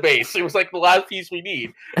bass. It was like the last piece we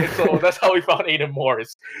need. And so that's how we found Aiden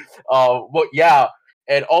Morris. But yeah,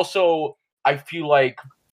 and also I feel like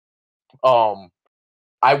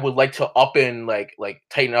I would like to up and like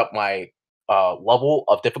tighten up my level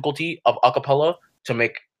of difficulty of acapella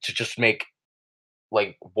to just make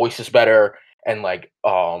like voices better and like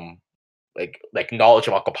knowledge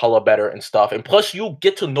of acapella better and stuff. And plus you'll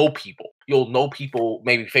get to know people. You'll know people,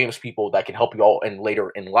 maybe famous people that can help you out in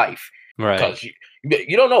later in life. Right. Because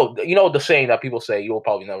you don't know, you know the saying that people say you'll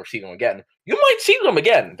probably never see them again. You might see them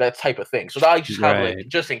again, that type of thing. So that I just have like Right.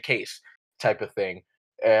 just in case type of thing.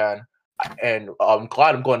 And I'm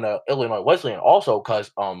glad I'm going to Illinois Wesleyan also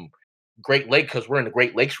because Great Lake, because we're in the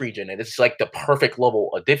Great Lakes region and it's like the perfect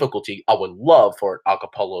level of difficulty I would love for an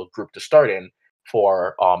acapella group to start in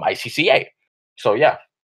for ICCA. So yeah.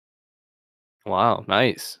 Wow,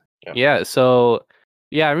 nice. Yeah, so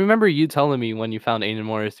yeah, I remember you telling me when you found Aiden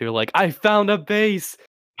Morris, you were like, I found a base.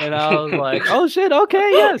 And I was like, oh shit,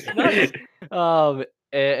 okay, yes, nice.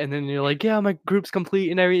 And then you're like, yeah, my group's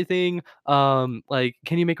complete and everything. Like,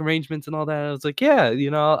 can you make arrangements and all that? I was like, yeah,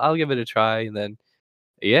 I'll give it a try. And then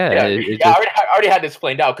yeah, Yeah, it I just already had this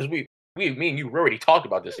planned out because me and you already talked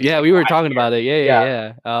about this. yeah, we were talking about it.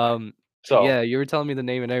 Yeah. Yeah. So Yeah, you were telling me the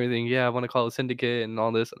name and everything. Yeah, I want to call it Syndicate and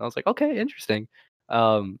all this. And I was like, okay, interesting.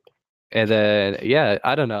 Um, and then yeah,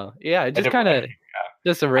 I don't know. Yeah, it and just then, kind of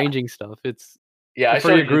just arranging stuff. It's I for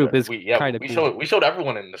your showed you group is kind of we cool. showed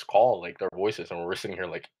everyone in this call like their voices, and we're sitting here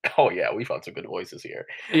like, oh yeah, we found some good voices here.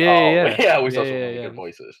 Yeah. We saw some Yeah, really yeah. good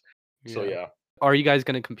voices. So Yeah. yeah. Are you guys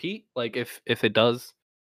gonna compete? Like if it does?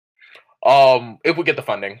 If we get the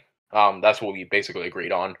funding, that's what we basically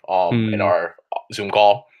agreed on. In Hmm. our Zoom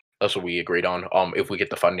call, that's what we agreed on. If we get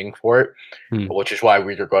the funding for it, Hmm. which is why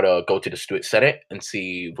we're gonna go to the student senate and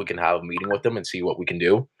see if we can have a meeting with them and see what we can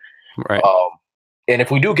do. Right. And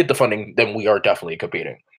if we do get the funding, then we are definitely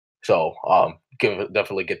competing. So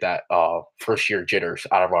definitely get that first year jitters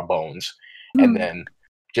out of our bones, and then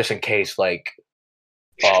just in case like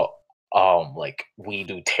we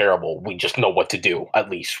do terrible, we just know what to do. At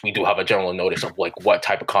least we do have a general notice of like what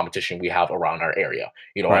type of competition we have around our area.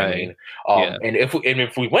 You know what I Right. mean? Yeah. And if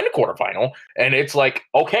we win a quarterfinal, and it's like,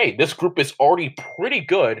 okay, this group is already pretty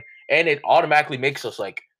good, and it automatically makes us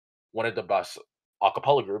like one of the best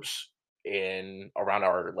acapella groups in around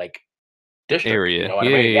our like district. You Area. know what I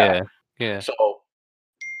Yeah, mean? yeah, yeah. So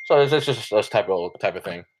it's just this type of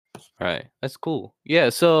thing. Right. That's cool. Yeah,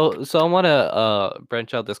 so I want to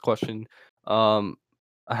branch out this question. Um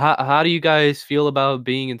how do you guys feel about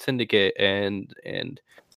being in Syndicate and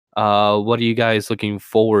what are you guys looking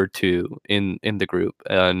forward to in the group?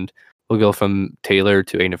 And we'll go from Taylor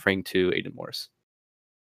to Aiden Frank to Aiden Morris.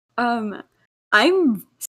 I'm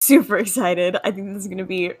super excited. I think this is going to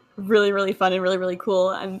be really, really fun and really, really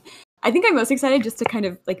cool. And I think I'm most excited just to kind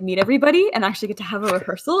of like meet everybody and actually get to have a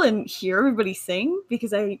rehearsal and hear everybody sing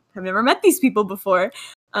because I have never met these people before.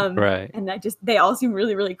 Right. And they all seem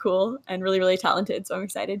really, really cool and really, really talented. So I'm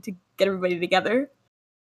excited to get everybody together.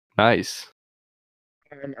 Nice.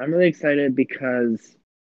 I'm really excited because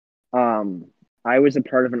I was a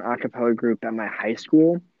part of an a cappella group at my high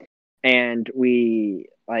school, and we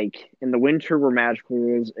like in the winter were magical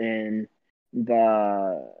rules, in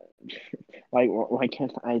the like why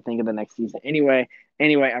can't I think of the next season? Anyway,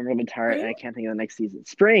 I'm really tired and I can't think of the next season.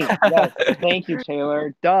 Spring. Yes. Thank you,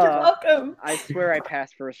 Taylor. Duh. You're welcome. I swear I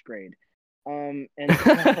passed first grade. And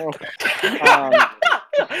so,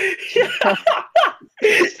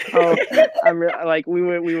 so like we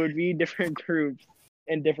would be different groups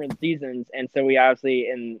in different seasons, and so we obviously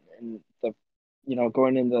in the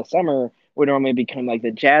going into the summer would normally become like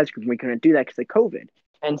the jazz group. We couldn't do that because of COVID,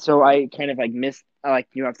 and so I kind of like missed like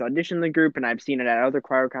you have to audition the group, and I've seen it at other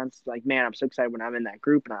choir concerts. Like man, I'm so excited when I'm in that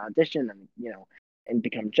group and I audition and and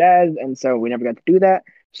become jazz, and so we never got to do that.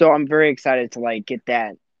 So I'm very excited to like get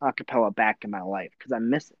that a cappella back in my life because I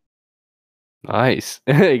miss it. Nice.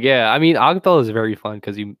 Yeah, I mean, acapella is very fun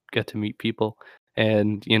because you get to meet people,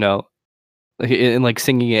 and and like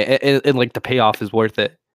singing it, and like the payoff is worth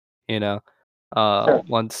it. You know, Sure.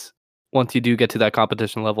 once you do get to that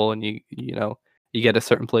competition level, and you get a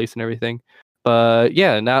certain place and everything. But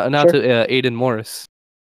yeah, now Sure. to Aiden Morris.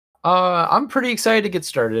 I'm pretty excited to get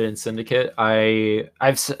started in Syndicate.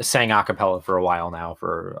 I've sang a cappella for a while now.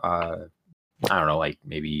 For I don't know, like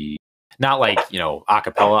maybe not like a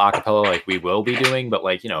cappella like we will be doing, but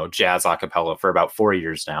like jazz a cappella for about 4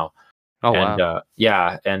 years now. Oh And wow.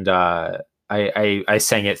 yeah, and I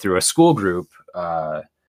sang it through a school group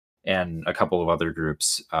and a couple of other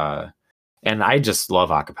groups. And I just love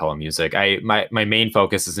a cappella music. My main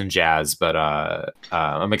focus is in jazz, but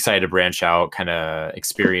I'm excited to branch out, kind of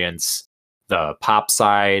experience the pop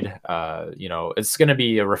side. It's going to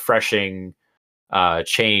be a refreshing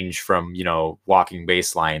change from walking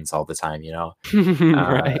bass lines all the time.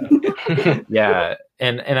 Right. Yeah,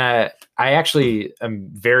 and I actually am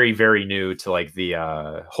very, very new to like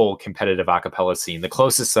the whole competitive a cappella scene. The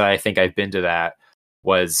closest that I think I've been to that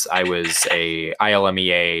was I was a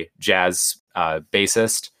ILMEA jazz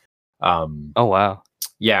bassist. Oh wow.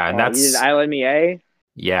 Yeah, and You that's did ILMEA?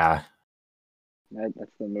 yeah,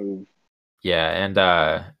 That's the move. yeah, and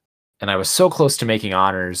I was so close to making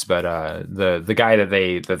honors, but the guy that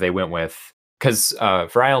they went with, because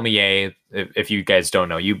for ILMEA, if you guys don't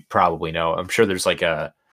know, you probably know. I'm sure there's like an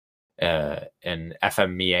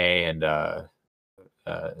FMEA and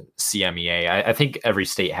CMEA. I think every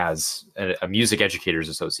state has a music educators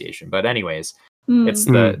association, but anyways, it's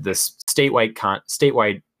this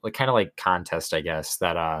statewide like kind of like contest, I guess,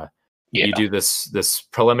 that Yeah. you do this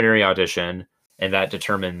preliminary audition, and that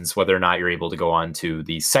determines whether or not you're able to go on to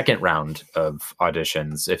the second round of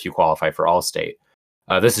auditions if you qualify for All-State.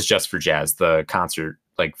 This is just for jazz. The concert,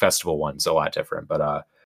 like festival one's a lot different, but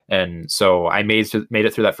and so I made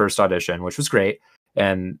it through that first audition, which was great.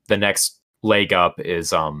 And the next leg up is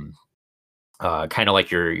kind of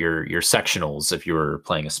like your sectionals if you were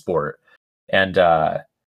playing a sport. And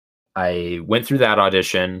I went through that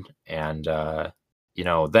audition, and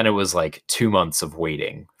then it was like 2 months of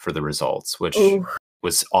waiting for the results, which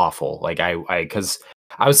was awful. Like because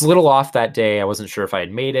I was a little off that day. I wasn't sure if I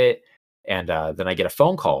had made it. And then I get a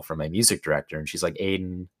phone call from my music director, and she's like,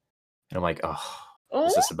 Aiden. And I'm like, oh,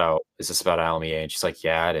 is this about Alameda? And she's like,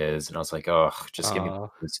 yeah, it is. And I was like, oh, just give me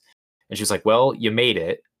this. And she was like, well, you made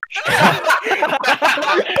it.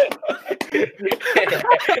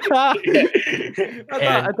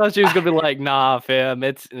 I thought she was gonna be like, nah, fam,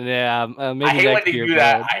 it's maybe I hate next when they year, do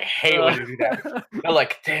that. bud. I hate when they do that. They're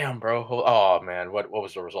like, damn, bro. Oh man, what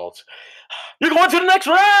was the results? You're going to the next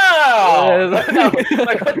round.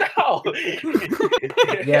 Like, what the hell?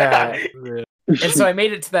 Yeah. And so I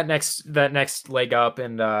made it to that next leg up,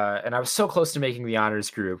 and I was so close to making the honors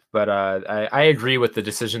group, but I agree with the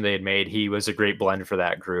decision they had made. He was a great blend for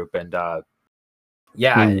that group, and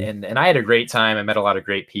and I had a great time. I met a lot of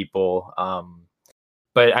great people,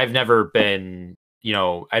 but I've never been,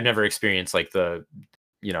 I've never experienced like the,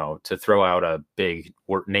 to throw out a big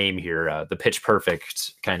name here, the Pitch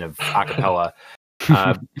Perfect kind of acapella.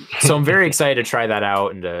 So I'm very excited to try that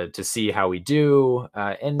out and to see how we do.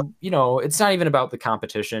 And it's not even about the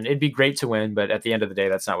competition. It'd be great to win, but at the end of the day,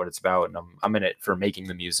 that's not what it's about. And I'm in it for making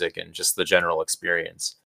the music and just the general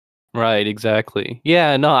experience. Right, exactly.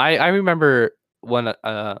 Yeah, no, I remember when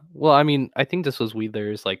I think this was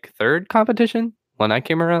Wheeler's like third competition when I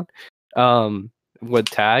came around with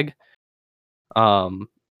tag.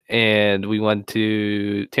 And we went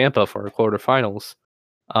to Tampa for our quarterfinals.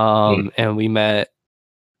 And we met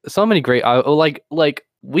so many great like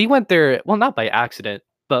we went there, well, not by accident,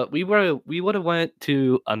 but we would have went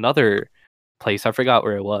to another place. I forgot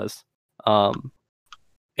where it was. And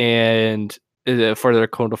for their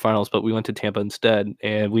quarterfinals, but we went to Tampa instead,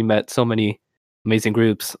 and we met so many amazing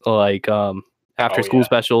groups like after school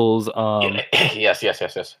specials. Yes.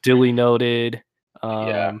 Duly noted.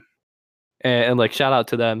 And like shout out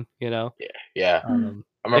to them, Yeah.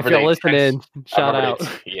 I remember if you're listening, shout out.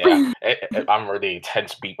 I remember the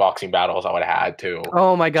intense beatboxing battles I would have had too.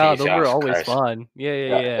 Oh my god, those were Jesus always Christ. fun.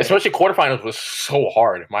 Yeah. Especially quarterfinals was so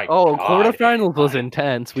hard. My God. Quarterfinals was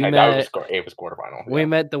intense. It was quarterfinal. We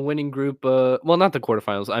met the winning group. Well, not the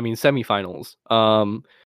quarterfinals. I mean semifinals.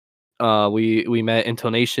 We met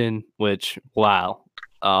Intonation, which wow.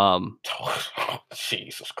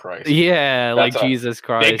 Jesus Christ. Yeah, Jesus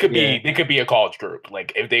Christ. They could be a college group.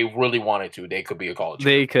 Like if they really wanted to, they could be a college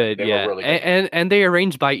they group. Could, they yeah. were really and they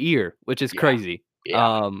arranged by ear, which is crazy.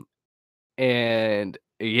 Yeah. And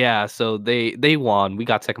yeah, so they won. We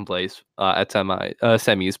got second place at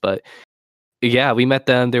semis, but yeah, we met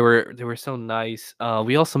them. They were so nice.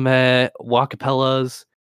 We also met Walkapellas.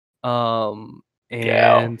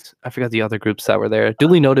 And I forgot the other groups that were there.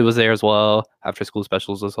 Duly Noted was there as well. After School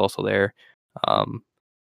Specials was also there.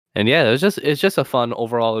 And yeah, it's just a fun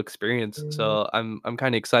overall experience. So I'm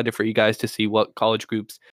kind of excited for you guys to see what college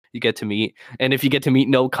groups you get to meet. And if you get to meet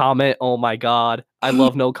No Comment, oh my god, I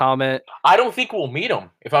love No Comment. I don't think we'll meet them,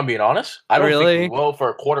 if I'm being honest. I don't think we will for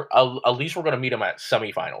a quarter. At least we're gonna meet them at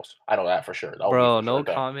semifinals. I know that for sure. Bro, No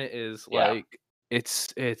Comment is like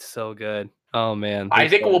it's so good. Oh man, I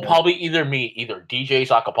think we'll probably either meet DJ's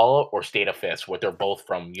Acapella or State of Fifths, what they're both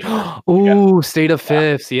from. Ooh, State of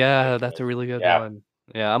Fifths. Yeah, that's a really good one.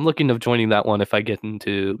 Yeah, I'm looking of joining that one if I get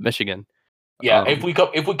into Michigan. Yeah, if we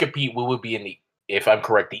compete, we would be in the, if I'm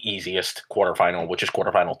correct, the easiest quarterfinal, which is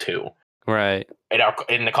quarterfinal 2. Right.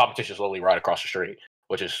 And the competition is literally right across the street,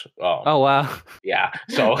 which is oh wow. Yeah.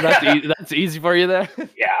 So that's easy for you there.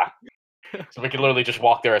 Yeah. So we can literally just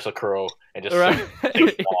walk there as a crew and just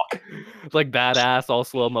walk. It's like badass, all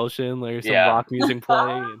slow motion. There's some rock music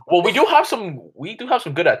playing. Well, we do have some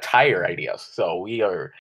good attire ideas. So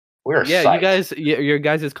we're yeah, psyched. you guys, your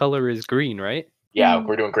guys' color is green, right? Yeah,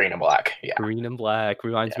 we're doing green and black. Yeah, green and black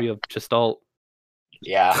reminds me of Gestalt.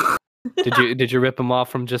 Yeah. Did you rip him off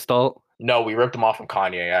from Gestalt? No, we ripped him off from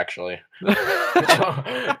Kanye actually.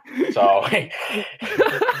 so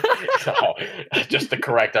just to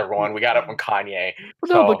correct everyone, we got it from Kanye.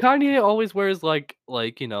 No, but Kanye always wears like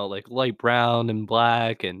light brown and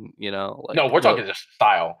black and no, we're talking just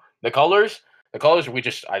style. The colors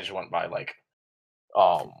I just went by like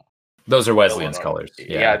Those are Wesleyan's Illinois. colors.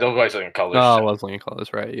 Yeah, those Wesleyan colors. Oh, Wesleyan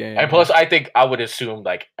colors, right? Yeah. And plus, I think I would assume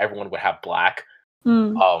like everyone would have black.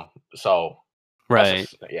 Mm. So right.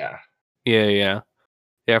 Yeah.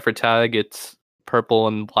 For tag, it's purple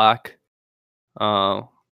and black. And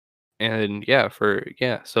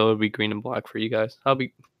so it'd be green and black for you guys. That'd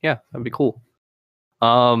be cool.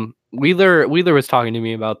 Wheeler was talking to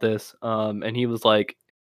me about this. And he was like,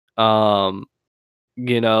 I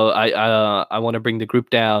want to bring the group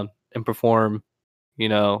down and perform,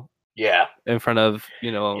 in front of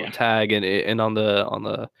tag and on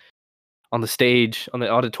the stage on the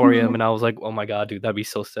auditorium. And I was like, oh my god, dude, that'd be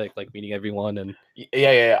so sick, like meeting everyone. And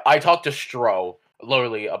I talked to Stro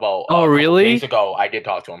literally about really days ago. I did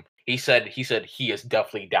talk to him. He said he is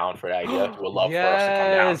definitely down for the idea. He would love for us to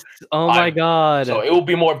come down. Oh my god. So it will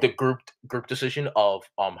be more of the group decision of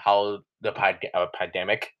how the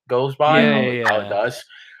pandemic goes by, how it does.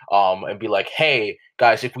 And be like, hey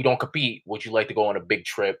guys, if we don't compete, would you like to go on a big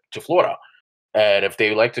trip to Florida? And if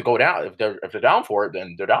they like to go down, if they're down for it,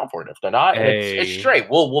 then they're down for it. If they're not, it's straight.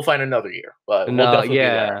 We'll find another year. But we'll definitely be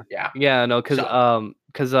there.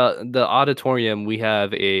 Because the auditorium, we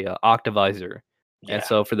have a Octavisor, and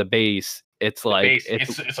so for the bass, it's like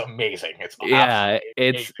it's amazing.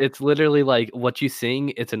 It's literally like what you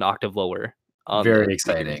sing. It's an octave lower. Very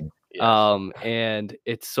exciting. Yes. And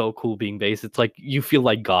it's so cool being bass. It's like you feel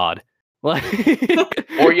like God. Like,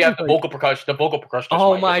 or you have the vocal percussion. The vocal percussion.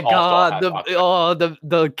 Oh my god!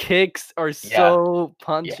 The kicks are so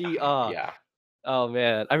punchy. Oh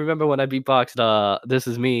man, I remember when I beatboxed "This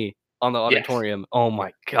Is Me" on the auditorium. Yes. Oh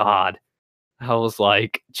my god, I was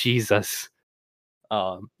like, Jesus.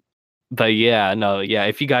 But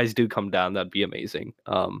if you guys do come down, that'd be amazing.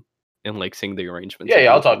 And like sing the arrangements.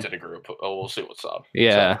 Yeah, I'll talk to the group. We'll see what's up.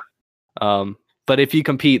 Yeah. So. But if you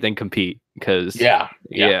compete, then compete, because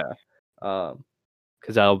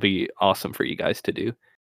because that'll be awesome for you guys to do.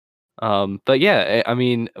 But yeah, I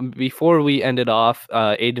mean, before we ended off,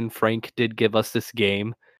 Aiden Frank did give us this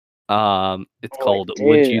game. It's called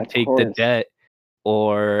 "Would You Take the Debt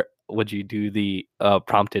or Would You Do the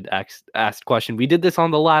Prompted Asked Question?" We did this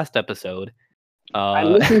on the last episode. I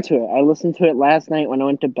listened to it. I listened to it last night when I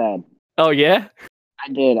went to bed. Oh yeah,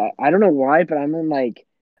 I did. I don't know why, but I'm in like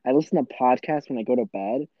I listen to podcasts when I go to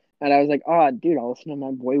bed. And I was like, oh, dude, I'll listen to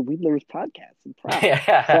my boy Wheeler's podcast. I'm proud. So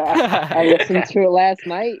I listened to it last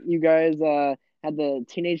night. You guys had the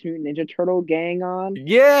Teenage Mutant Ninja Turtle gang on.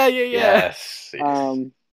 Yeah. Yes.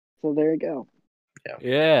 So there you go.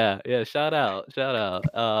 Yeah. Shout out. Shout out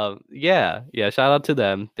to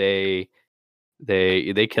them. They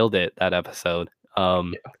killed it, that episode.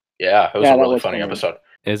 It was a really funny episode.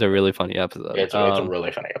 It's a really funny episode. It's a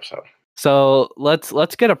really funny episode. So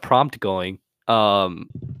let's get a prompt going.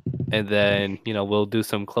 And then, we'll do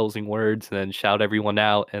some closing words and then shout everyone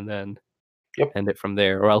out and then end it from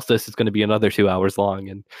there. Or else this is going to be another 2 hours long.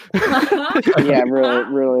 And yeah,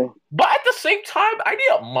 really. But at the same time, I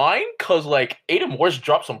didn't mind because, like, Aiden Morris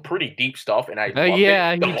dropped some pretty deep stuff and I loved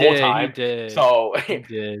it the whole time. He did. So he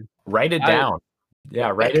did. Write it down.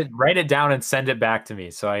 Yeah, write it down and send it back to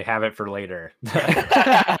me so I have it for later.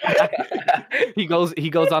 He goes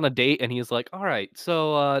on a date and he's like, all right,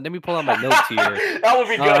 so let me pull out my notes here. That would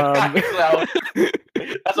be good.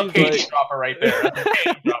 That's a page dropper right there. That's a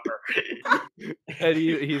page dropper. And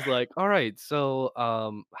he's like, all right, so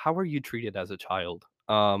how were you treated as a child?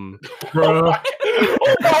 Oh my god!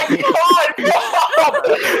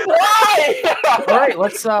 Why? All right,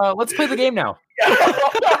 let's play the game now.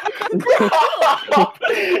 Why?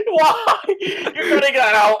 You're cutting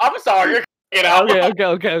that out. I'm sorry. You're cutting it out.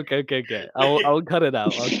 Okay. I'll cut it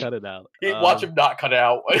out. Watch him not cut it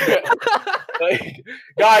out.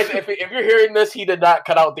 Guys, if you're hearing this, he did not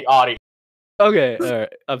cut out the audio. Okay, all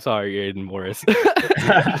right. I'm sorry, Aiden Morris.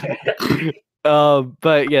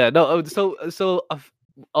 But yeah, no. So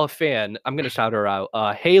a fan. I'm gonna shout her out.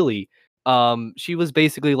 Haley. She was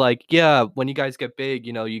basically like, yeah, when you guys get big,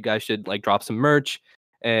 you guys should like drop some merch.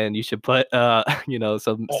 And you should put, some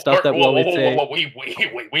stuff that we'll say.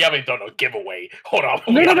 We haven't done a giveaway. Hold on.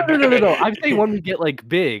 No. I'm saying when we get like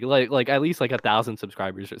big, like at least like 1,000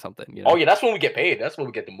 subscribers or something. Oh yeah, that's when we get paid. That's when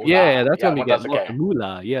we get the moolah. Yeah, that's when we get the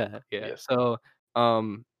moolah. Yeah. So,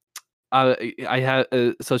 I had.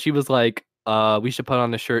 So she was like, we should put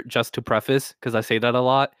on the shirt just to preface because I say that a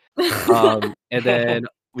lot. And then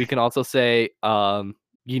we can also say,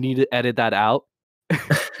 you need to edit that out.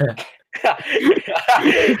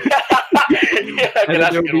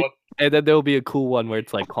 And then there'll be a cool one where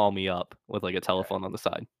it's like call me up with like a telephone on the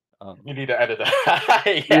side. You need to edit that.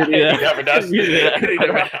 He never does.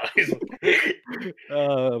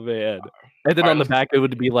 Oh man. And then All on the right, back, it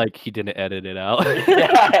would be like he didn't edit it out.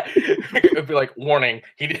 Yeah. It'd be like, warning,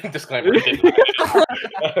 he didn't disclaimer. He didn't.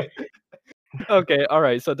 Okay, all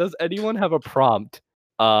right. So does anyone have a prompt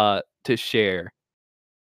to share?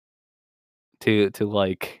 To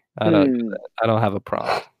like I don't have a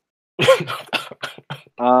prompt.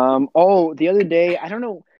 Oh, the other day, I don't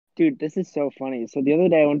know, dude, this is so funny. So the other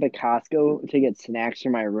day I went to Costco to get snacks for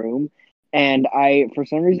my room, and for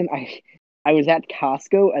some reason I was at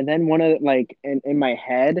Costco, and then one of like in my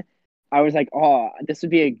head, I was like, oh, this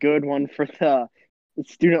would be a good one for the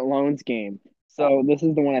student loans game. So this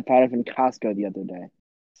is the one I thought of in Costco the other day.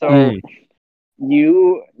 So Mm.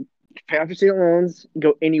 you pay off your student loans,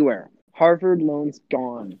 go anywhere. Harvard loans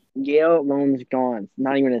gone. Yale loans gone. It's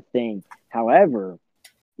not even a thing. However,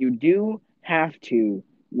 you do have to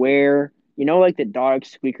wear, like the dog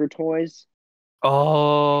squeaker toys.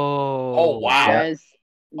 Oh. wow. Yes.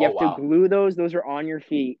 You have Oh, wow. to glue those. Those are on your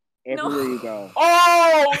feet everywhere you go.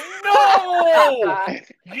 Oh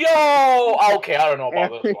no! Yo. Okay, I don't know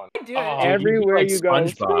about this one. Do it. Oh, Dude, you'd be Everywhere like you go.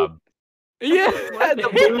 SpongeBob. Yeah. What? the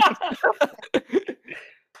boots.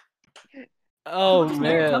 Oh They're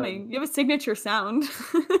man. coming. You have a signature sound.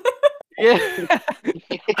 Yeah.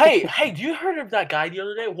 hey, do you heard of that guy the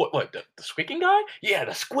other day? What, the squeaking guy? Yeah,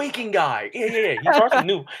 the squeaking guy. Yeah. He brought some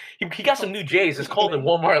new. He got some new J's. It's called the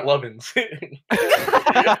Walmart 11s.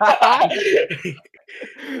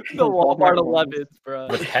 The Walmart 11s, bro.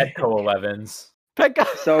 With Petco 11s. Petco.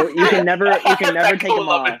 So you can never take them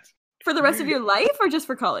off. For the rest of your life or just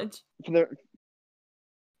for college?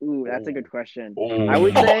 Ooh, that's a good question. Ooh. I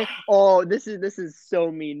would say, this is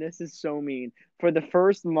so mean. This is so mean. For the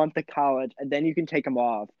first month of college, and then you can take them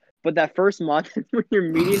off. But that first month when you're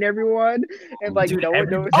meeting everyone and like Dude, no one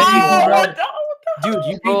knows. Oh, what the- Dude,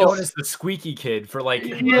 you'd be Oh. known as the squeaky kid for like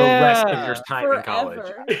the rest of your Yeah. time in college.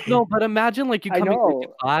 Forever. No, but imagine like you I come into know.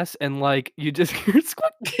 class and like you just hear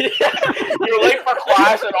squeak. You're late for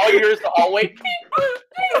class, and all you hear is the hallway.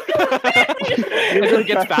 And then it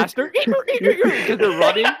gets faster because they're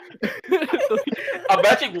running.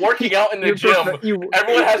 Imagine working out in the gym.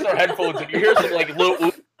 Everyone has their headphones, and you hear some like little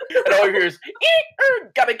oop, and all you hear is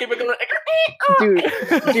gotta keep it going.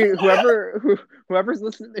 dude, whoever's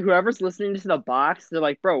listening to the box, they're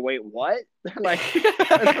like, bro, wait, what? They're like,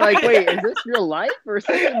 wait, is this real life or is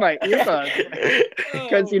this in my earbuds?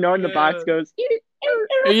 Because in the box goes.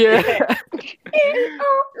 Yeah.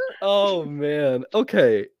 Oh man.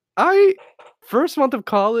 Okay. First month of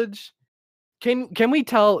college. Can we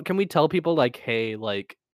tell people like, hey,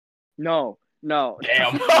 like No.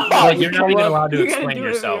 Damn. Like, you're not even allowed to You're gonna explain do it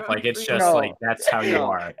yourself. if Like it's you're- just No. like that's how you No.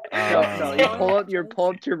 are. No, you pull up to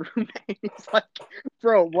your roommate. He's like,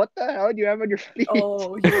 bro, what the hell do you have on your feet?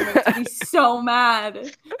 Oh, you're going to be so mad.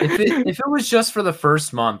 If it was just for the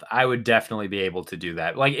first month, I would definitely be able to do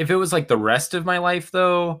that. Like if it was like the rest of my life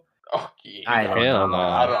though, Oh, yeah. I don't Hell know. no.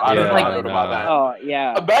 I don't know. I don't know about that. Oh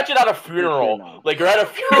yeah. Imagine at a funeral, no. like you're at a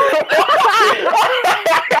funeral,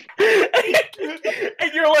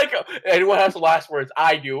 and you're like, anyone has the last words?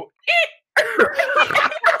 I do.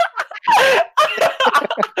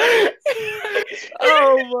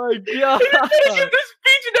 oh my god. Finishing this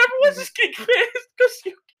speech and everyone's just getting pissed because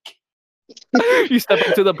you. You step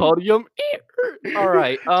up to the podium. All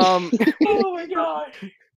right. Oh my god.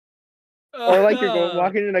 Or like you're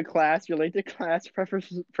walking into class, you're late to class.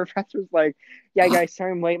 Professor's like, "Yeah, guys,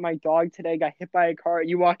 sorry I'm late. My dog today got hit by a car."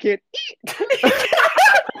 You walk in,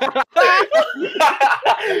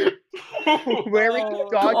 wearing Oh,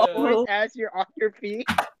 dog no. toys as you're on your feet.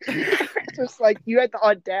 Just like you had the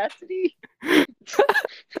audacity.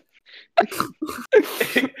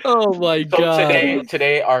 Oh my So god.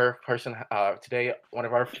 today one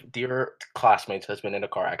of our dear classmates has been in a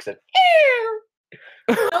car accident.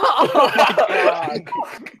 Oh my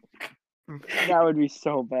That would be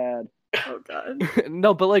so bad. Oh god. god.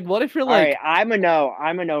 No, but like, what if you're All right, like, I'm a no.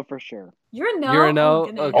 I'm a no for sure. You're a no. You're a no?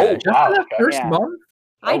 goodness. Okay. Oh wow. that Okay. first Yeah. month?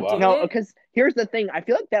 I Oh, wow. did No, it. because here's the thing. I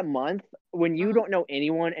feel like that month when you don't know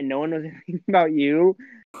anyone and no one knows anything about you,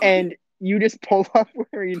 and you just pull up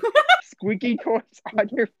wearing squeaky toys on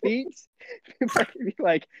your feet, people are gonna be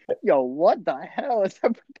like, "Yo, what the hell is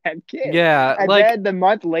up with that kid?" yeah, And like, then the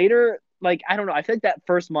month later, like I don't know. I feel like that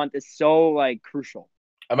first month is so like crucial.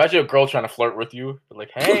 Imagine a girl trying to flirt with you, like,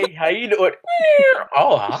 "Hey, how you doing?"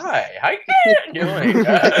 Oh, hi, how you doing?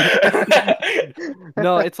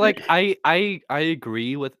 no, it's like I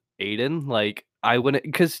agree with Aiden. Like, I wouldn't,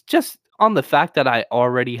 because just on the fact that I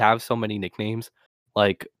already have so many nicknames,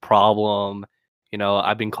 like Problem.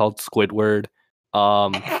 I've been called Squidward.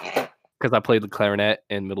 Because I played the clarinet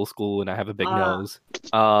in middle school and I have a big nose.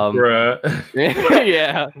 Bruh.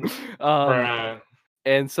 Yeah. Bruh.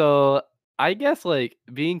 And so I guess like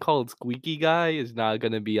being called squeaky guy is not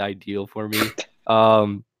gonna be ideal for me.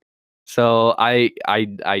 So I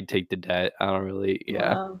take the debt. I don't really.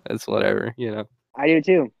 Yeah, Wow. it's whatever. You know. I do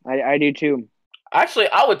too. I do too. Actually,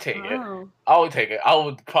 I would take it. Wow. I would take it. I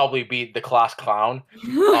would probably be the class clown.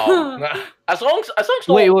 As long as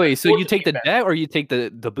Wait. So you forces take me the back. debt or you take the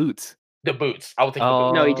boots? The boots. I would take the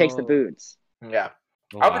Oh. No, he takes the Oh. boots. boots. Yeah.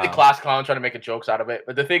 I would be the class clown trying to make a jokes out of it.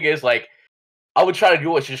 But the thing is, like, I would try to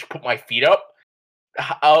do is just put my feet up.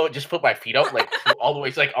 I would just put my feet up, like, all the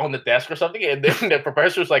way, like, on the desk or something. And then the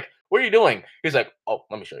professor's like, "What are you doing?" He's like, "Oh,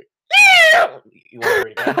 let me show you." You want to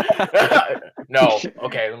read that? No.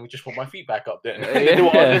 Okay, let me just put my feet back up then. And then do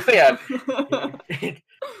all this thing.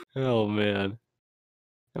 Oh man.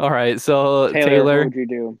 All right. So Taylor, Taylor. what would you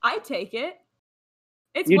do? I take it.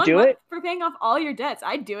 It's You 1 do month it? for paying off all your debts.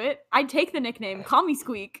 I'd do it. I'd take the nickname. Call me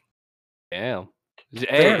Squeak. Damn.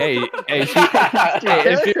 Hey. Dude, If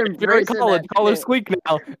Taylor's you're in embracing college, that call her shit. Squeak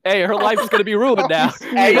now. Hey, her life is gonna be ruined now.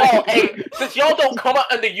 Hey, yo, hey, since y'all don't comment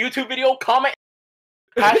on the YouTube video, comment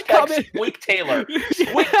hashtag Comment. Squeak Taylor.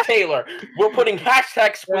 Squeak Taylor. We're putting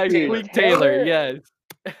hashtag Squeak Taylor. Squeak Taylor, Taylor- yes.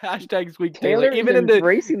 Hashtag Squeak Taylor Taylor. is Even in the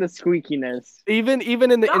embracing the squeakiness. even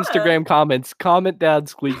in the Yeah. Instagram comments, comment down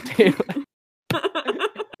Squeak Taylor.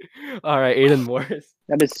 All right, Aiden Morris.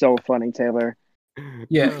 That is so funny, Taylor.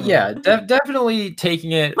 Yeah, definitely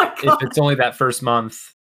taking it My if God. it's only that first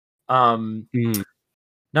month. Hmm.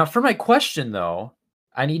 Now for my question though,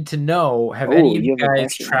 I need to know: have any Ooh, of you you have a guys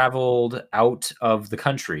question. traveled out of the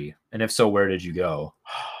country? And if so, where did you go?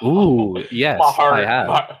 Ooh, yes, my heart, I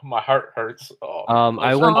have. My heart hurts. Oh,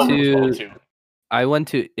 I was went supposed to I went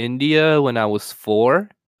to India when I was 4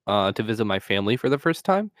 to visit my family for the first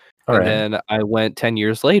time. All And right. then I went 10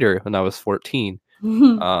 years later when I was 14.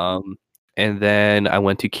 And then I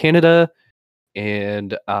went to Canada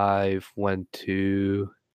and I went to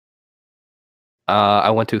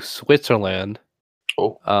Switzerland.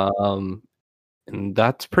 Oh. And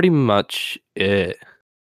that's pretty much it.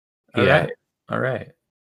 All Yeah. right. All right.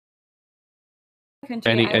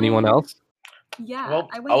 Country, I Anyone went- else? Yeah. Well,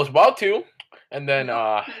 I I went. was about to, and then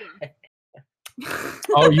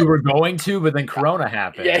Oh, you were going to, but then Corona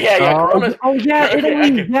happened. yeah. Corona, Italy.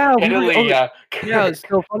 Yeah, Italy. Yeah,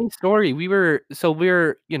 so funny story. We were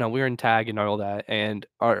in tag and all that, and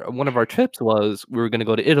one of our trips was we were gonna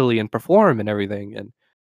go to Italy and perform and everything, and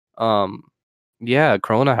yeah,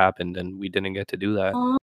 Corona happened and we didn't get to do that.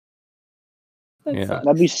 Aw. That Yeah. sucks.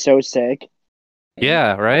 That'd be so sick.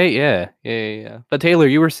 Yeah, right? Yeah. But Taylor,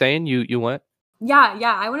 you were saying you went? Yeah.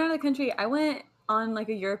 I went out of the country. I went on like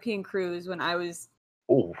a European cruise when I was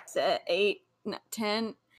Ooh. 8,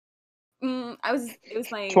 10. It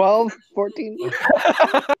was my 12, 14?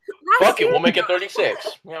 Fuck it, we'll make it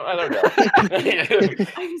 36. Yeah, I don't know.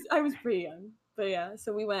 I was pretty young, but yeah.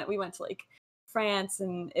 So we went to like France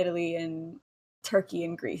and Italy and Turkey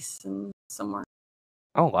and Greece and somewhere.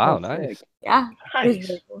 Oh wow, Oh, nice. sick. Yeah, it was Nice.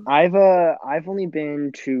 really cool. I've only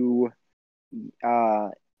been to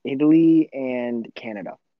Italy and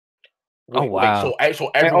Canada Oh, wow. So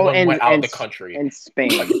everyone and- went out of and the s- country. and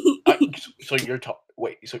Spain. So you're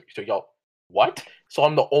wait. So y'all what? So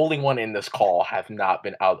I'm the only one in this call have not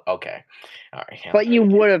been out. Okay, all right. But you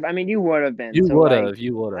would have. I mean, you would have been. You so, would like, have.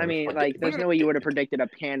 You would have. I mean, But like, there's did- no way you would have predicted a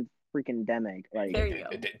pan freaking demic. Like, There you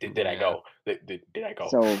go. Did I go? Did I go?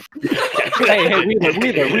 so Hey,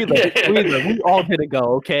 Wheeler, we all didn't go,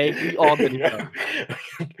 okay? We all didn't go.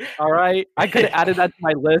 All right. I could have added that to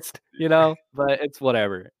my list, but it's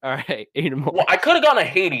whatever. All right. 8 more. Well, I could have gone to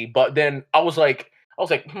Haiti, but then I was like,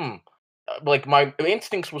 like my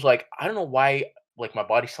instincts was like, I don't know why, like my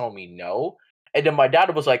body's telling me no, and then my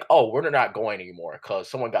dad was like, oh, we're not going anymore because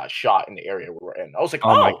someone got shot in the area we were in. I was like,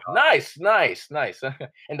 Oh my oh, nice,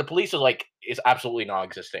 and the police are like, is absolutely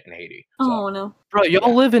non-existent in Haiti. So. Oh no. Bro,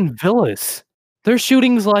 y'all live in villas. There's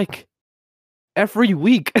shootings like every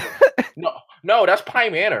week. No, that's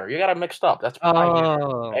Pine Manor. You got it mixed up. That's Pine Manor.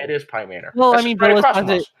 Oh. It is Pine Manor. Well, That's I mean, right Villas across has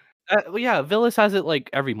from it. us. Well, yeah, Villas has it like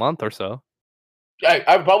every month or so.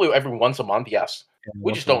 I probably every once a month. Yes,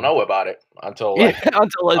 we just don't know about it until Yeah, like,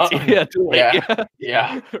 until it's too late. yeah.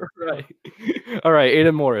 Yeah. Right. All right,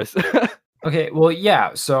 Aiden Morris. Okay, well,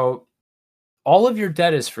 yeah. So all of your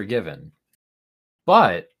debt is forgiven,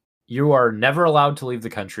 but you are never allowed to leave the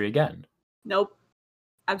country again. Nope.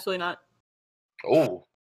 Absolutely not. Ooh,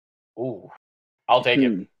 I'll take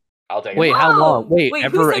it. I'll take it. Wait, how Whoa! long? Wait, Wait,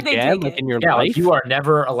 who ever said they'd again? take Like it? in your Yeah, life? like you are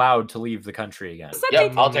never allowed to leave the country again. Who said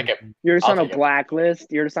Yep, they'd I'll take take it. you're just I'll on a take it. blacklist.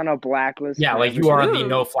 You're just on a blacklist. Yeah, like you forever. are on the True.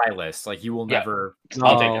 no-fly list. Like you will Yeah. never.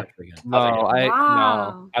 I'll No. take leave it. the country again. No, I'll take it.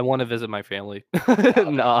 Wow. I want to visit my family.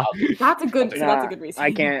 I'll No. take it. That's a good. take So it. that's a good reason.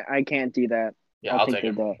 I can't do that. Yeah, I'll take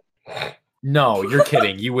take it. that. No, you're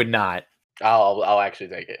kidding. You would not. I'll actually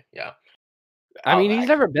take it. Yeah. I mean, he's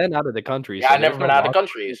never been out of the country. Yeah, so I've never there's been no out of the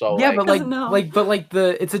logic. country, so Yeah, like, but Doesn't know.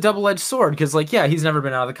 it's a double-edged sword because like yeah, he's never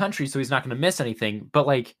been out of the country, so he's not going to miss anything. But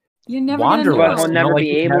like You're never gonna know. Wanderlust, But he'll never be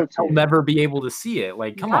able to. He'll never be able to see it.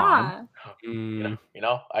 Like, come on. Mm,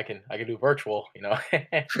 I can do virtual.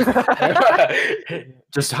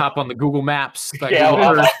 Just hop on the Google Maps. That Yeah, Google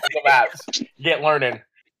I'll Earth. off the maps. Get learning.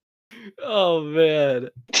 Oh man.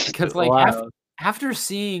 Because like Wow. after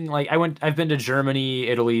seeing like I've been to Germany,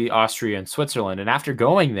 Italy, Austria, and Switzerland, and after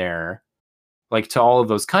going there, like to all of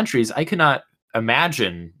those countries, I could not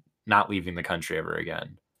imagine not leaving the country ever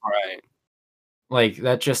again. Right. Like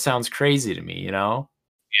that just sounds crazy to me, you know?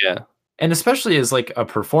 Yeah. And especially as like a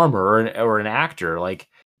performer or an actor, like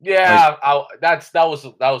Yeah, I was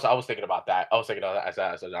thinking about that. I was thinking of that as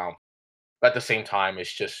a but at the same time,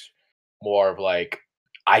 it's just more of like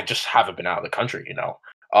I just haven't been out of the country, So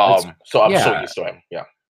I'm so yeah. used to it. Yeah.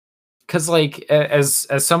 because like as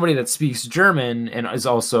somebody that speaks German and is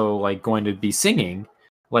also like going to be singing,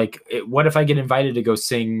 like what if I get invited to go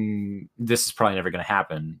sing? This is probably never going to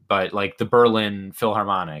happen, but like the Berlin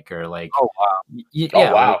Philharmonic or like Oh wow. yeah,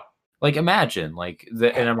 Oh wow. like imagine like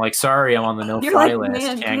and I'm like sorry, I'm on the no You're fly like, list,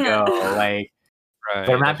 man, can't can't. go, like Right.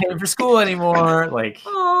 but I'm not paying for school anymore, like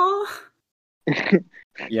Aw.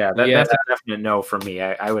 yeah, Yeah. that's a definite no for me.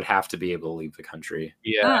 I would have to be able to leave the country.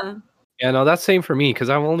 Yeah. Yeah, no, that's same for me because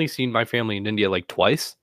I've only seen my family in India like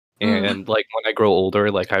twice. And like when I grow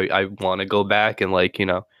older, like I want to go back and like,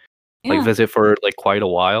 like Yeah. visit for like quite a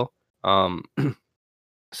while.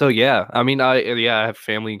 So yeah, I mean I have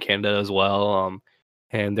family in Canada as well.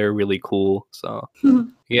 And they're really cool. So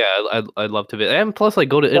yeah, I'd love to visit. And plus like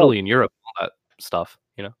go to Italy and Europe and all that stuff,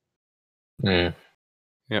 Yeah.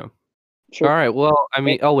 Sure. All right. Well, I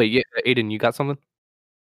mean, oh wait, yeah, Aiden, you got something?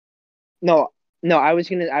 No, I was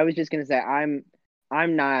just gonna say I'm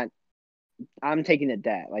taking the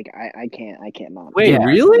debt. Like I can't not. Wait, Yeah.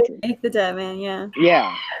 really? Take the debt, man. Yeah.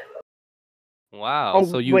 Yeah. Wow. Oh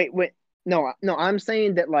so you wait. No, I'm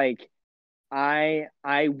saying that like I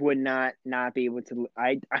would not be able to.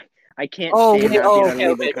 I can't stand not being able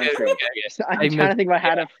to leave the country. So I'm trying to think about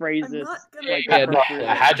how to phrase I'm this. not gonna Like, Yeah, no,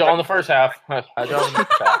 I had you on the first half.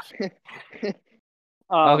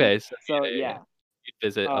 Okay, So yeah. you'd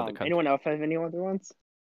visit other countries. Anyone else have any other ones?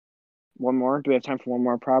 One more? Do we have time for one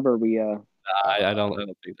more prob? Or we I don't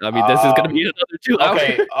think. I mean, this is gonna be another 2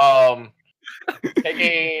 hours.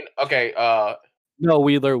 Okay. No,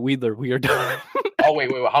 Wheeler, we are done. Oh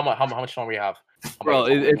wait. How much time we have? Bro,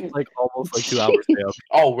 it's like almost like 2 hours now.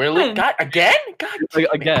 Oh really? Fine. God, again? God. Like,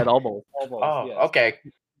 again, almost. Oh, yes. okay.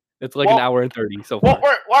 It's like Well- an hour and 30 so Well,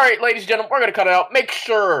 far. all right, ladies and gentlemen, we're gonna cut it out. Make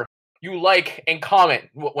sure you like and comment.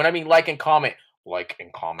 When I mean like and comment.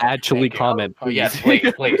 Actually Thank you. comment, Oh, yes,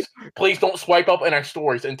 please. please don't swipe up in our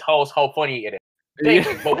stories and tell us how funny it is. Thank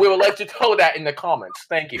you, but we would like to tell that in the comments.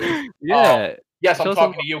 Thank you. Yeah. Yes, I'm Show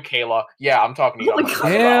talking some- to you, Kayla. Yeah, I'm talking to you. Oh I'm my not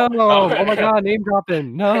Damn. talking about- Oh my god, name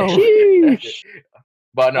dropping. No. Sheesh.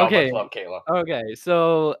 But no, Okay. much love, Kayla. Okay,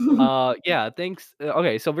 so yeah, thanks.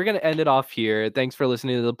 Okay, so we're gonna end it off here. Thanks for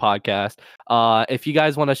listening to the podcast. If you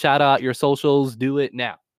guys want to shout out your socials, do it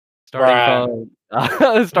now. Starting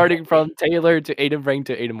from Taylor to Aiden Frank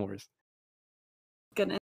to Aiden Morris.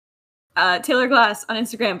 Goodness. Taylor Glass on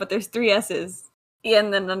Instagram, but there's 3 S's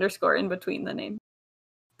and then an underscore in between the name.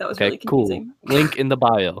 That was Okay, really cool. confusing. Link in the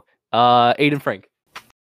bio. Aiden Frank.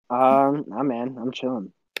 I'm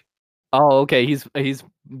chilling. Oh, okay. He's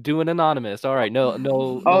doing anonymous. All right. No.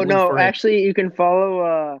 Oh link no, for him. actually, you can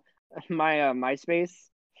follow my MySpace.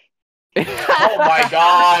 Oh my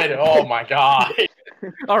god! Oh my god!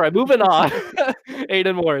 All right, moving on.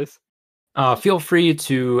 Aiden Morris. Feel free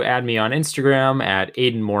to add me on Instagram at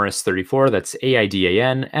Aiden Morris 34. That's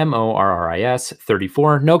AIDANMORRIS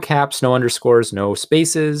 34. No caps, no underscores, no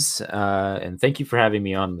spaces. And thank you for having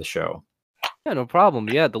me on the show. Yeah, no problem.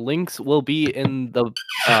 Yeah, the links will be in the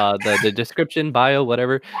description, bio,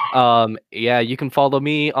 whatever. Yeah, you can follow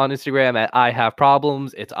me on Instagram at I have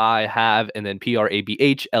problems. It's I have and then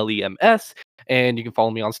PRABHLEMS. And you can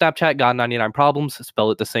follow me on Snapchat, God99 Problems.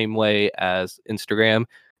 Spell it the same way as Instagram.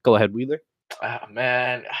 Go ahead, Wheeler.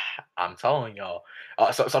 Man, I'm telling y'all.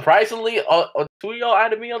 So surprisingly, 2 of y'all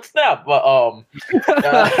added me on Snap, but I'm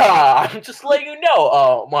just letting you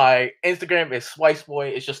know. My Instagram is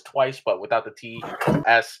SwiceBoy. It's just twice, but without the T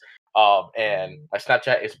S. And my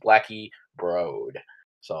Snapchat is Blackie Broad.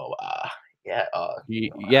 So yeah.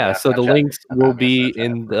 Yeah, so the links will be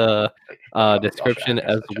in the description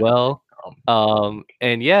as well.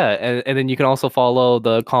 And yeah, and then you can also follow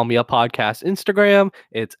the Call Me Up podcast Instagram.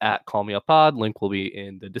 It's at Call Me Up Pod. Link will be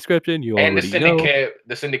in the description. You And already know.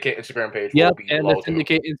 the syndicate Instagram page Yep, will be and below the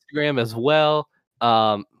syndicate Instagram as well.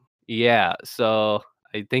 Yeah, so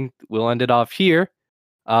I think we'll end it off here.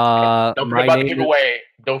 Don't forget My about the name is- giveaway.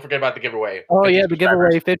 Don't forget about the giveaway. Oh 50 yeah, the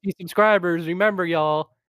subscribers. giveaway, 50 subscribers. Remember,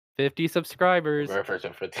 y'all, 50 subscribers. Very first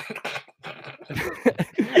and 50.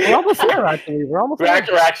 We're almost there, actually. We're almost We're there.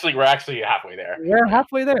 actually halfway there. We're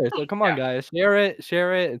halfway there. So come on, Yeah. guys, share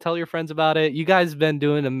it, and tell your friends about it. You guys have been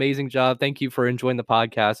doing an amazing job. Thank you for enjoying the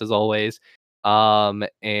podcast as always. Yeah,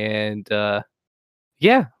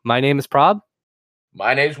 my name is Prob.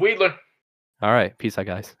 My name's Wheatler. All right, peace out,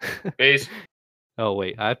 guys. Peace. Oh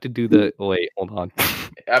wait, I have to do the. Wait, hold on.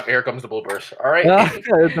 Yep, here comes the bloopers. All right.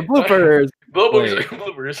 The bloopers. bloopers. Wait.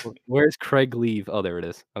 bloopers. Where's Craig leave? Oh, there it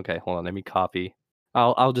is. Okay, hold on. Let me copy.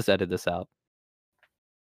 I'll just edit this out.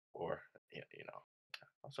 Or yeah, you know.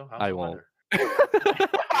 Also, I won't.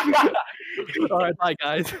 All right, bye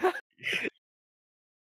guys.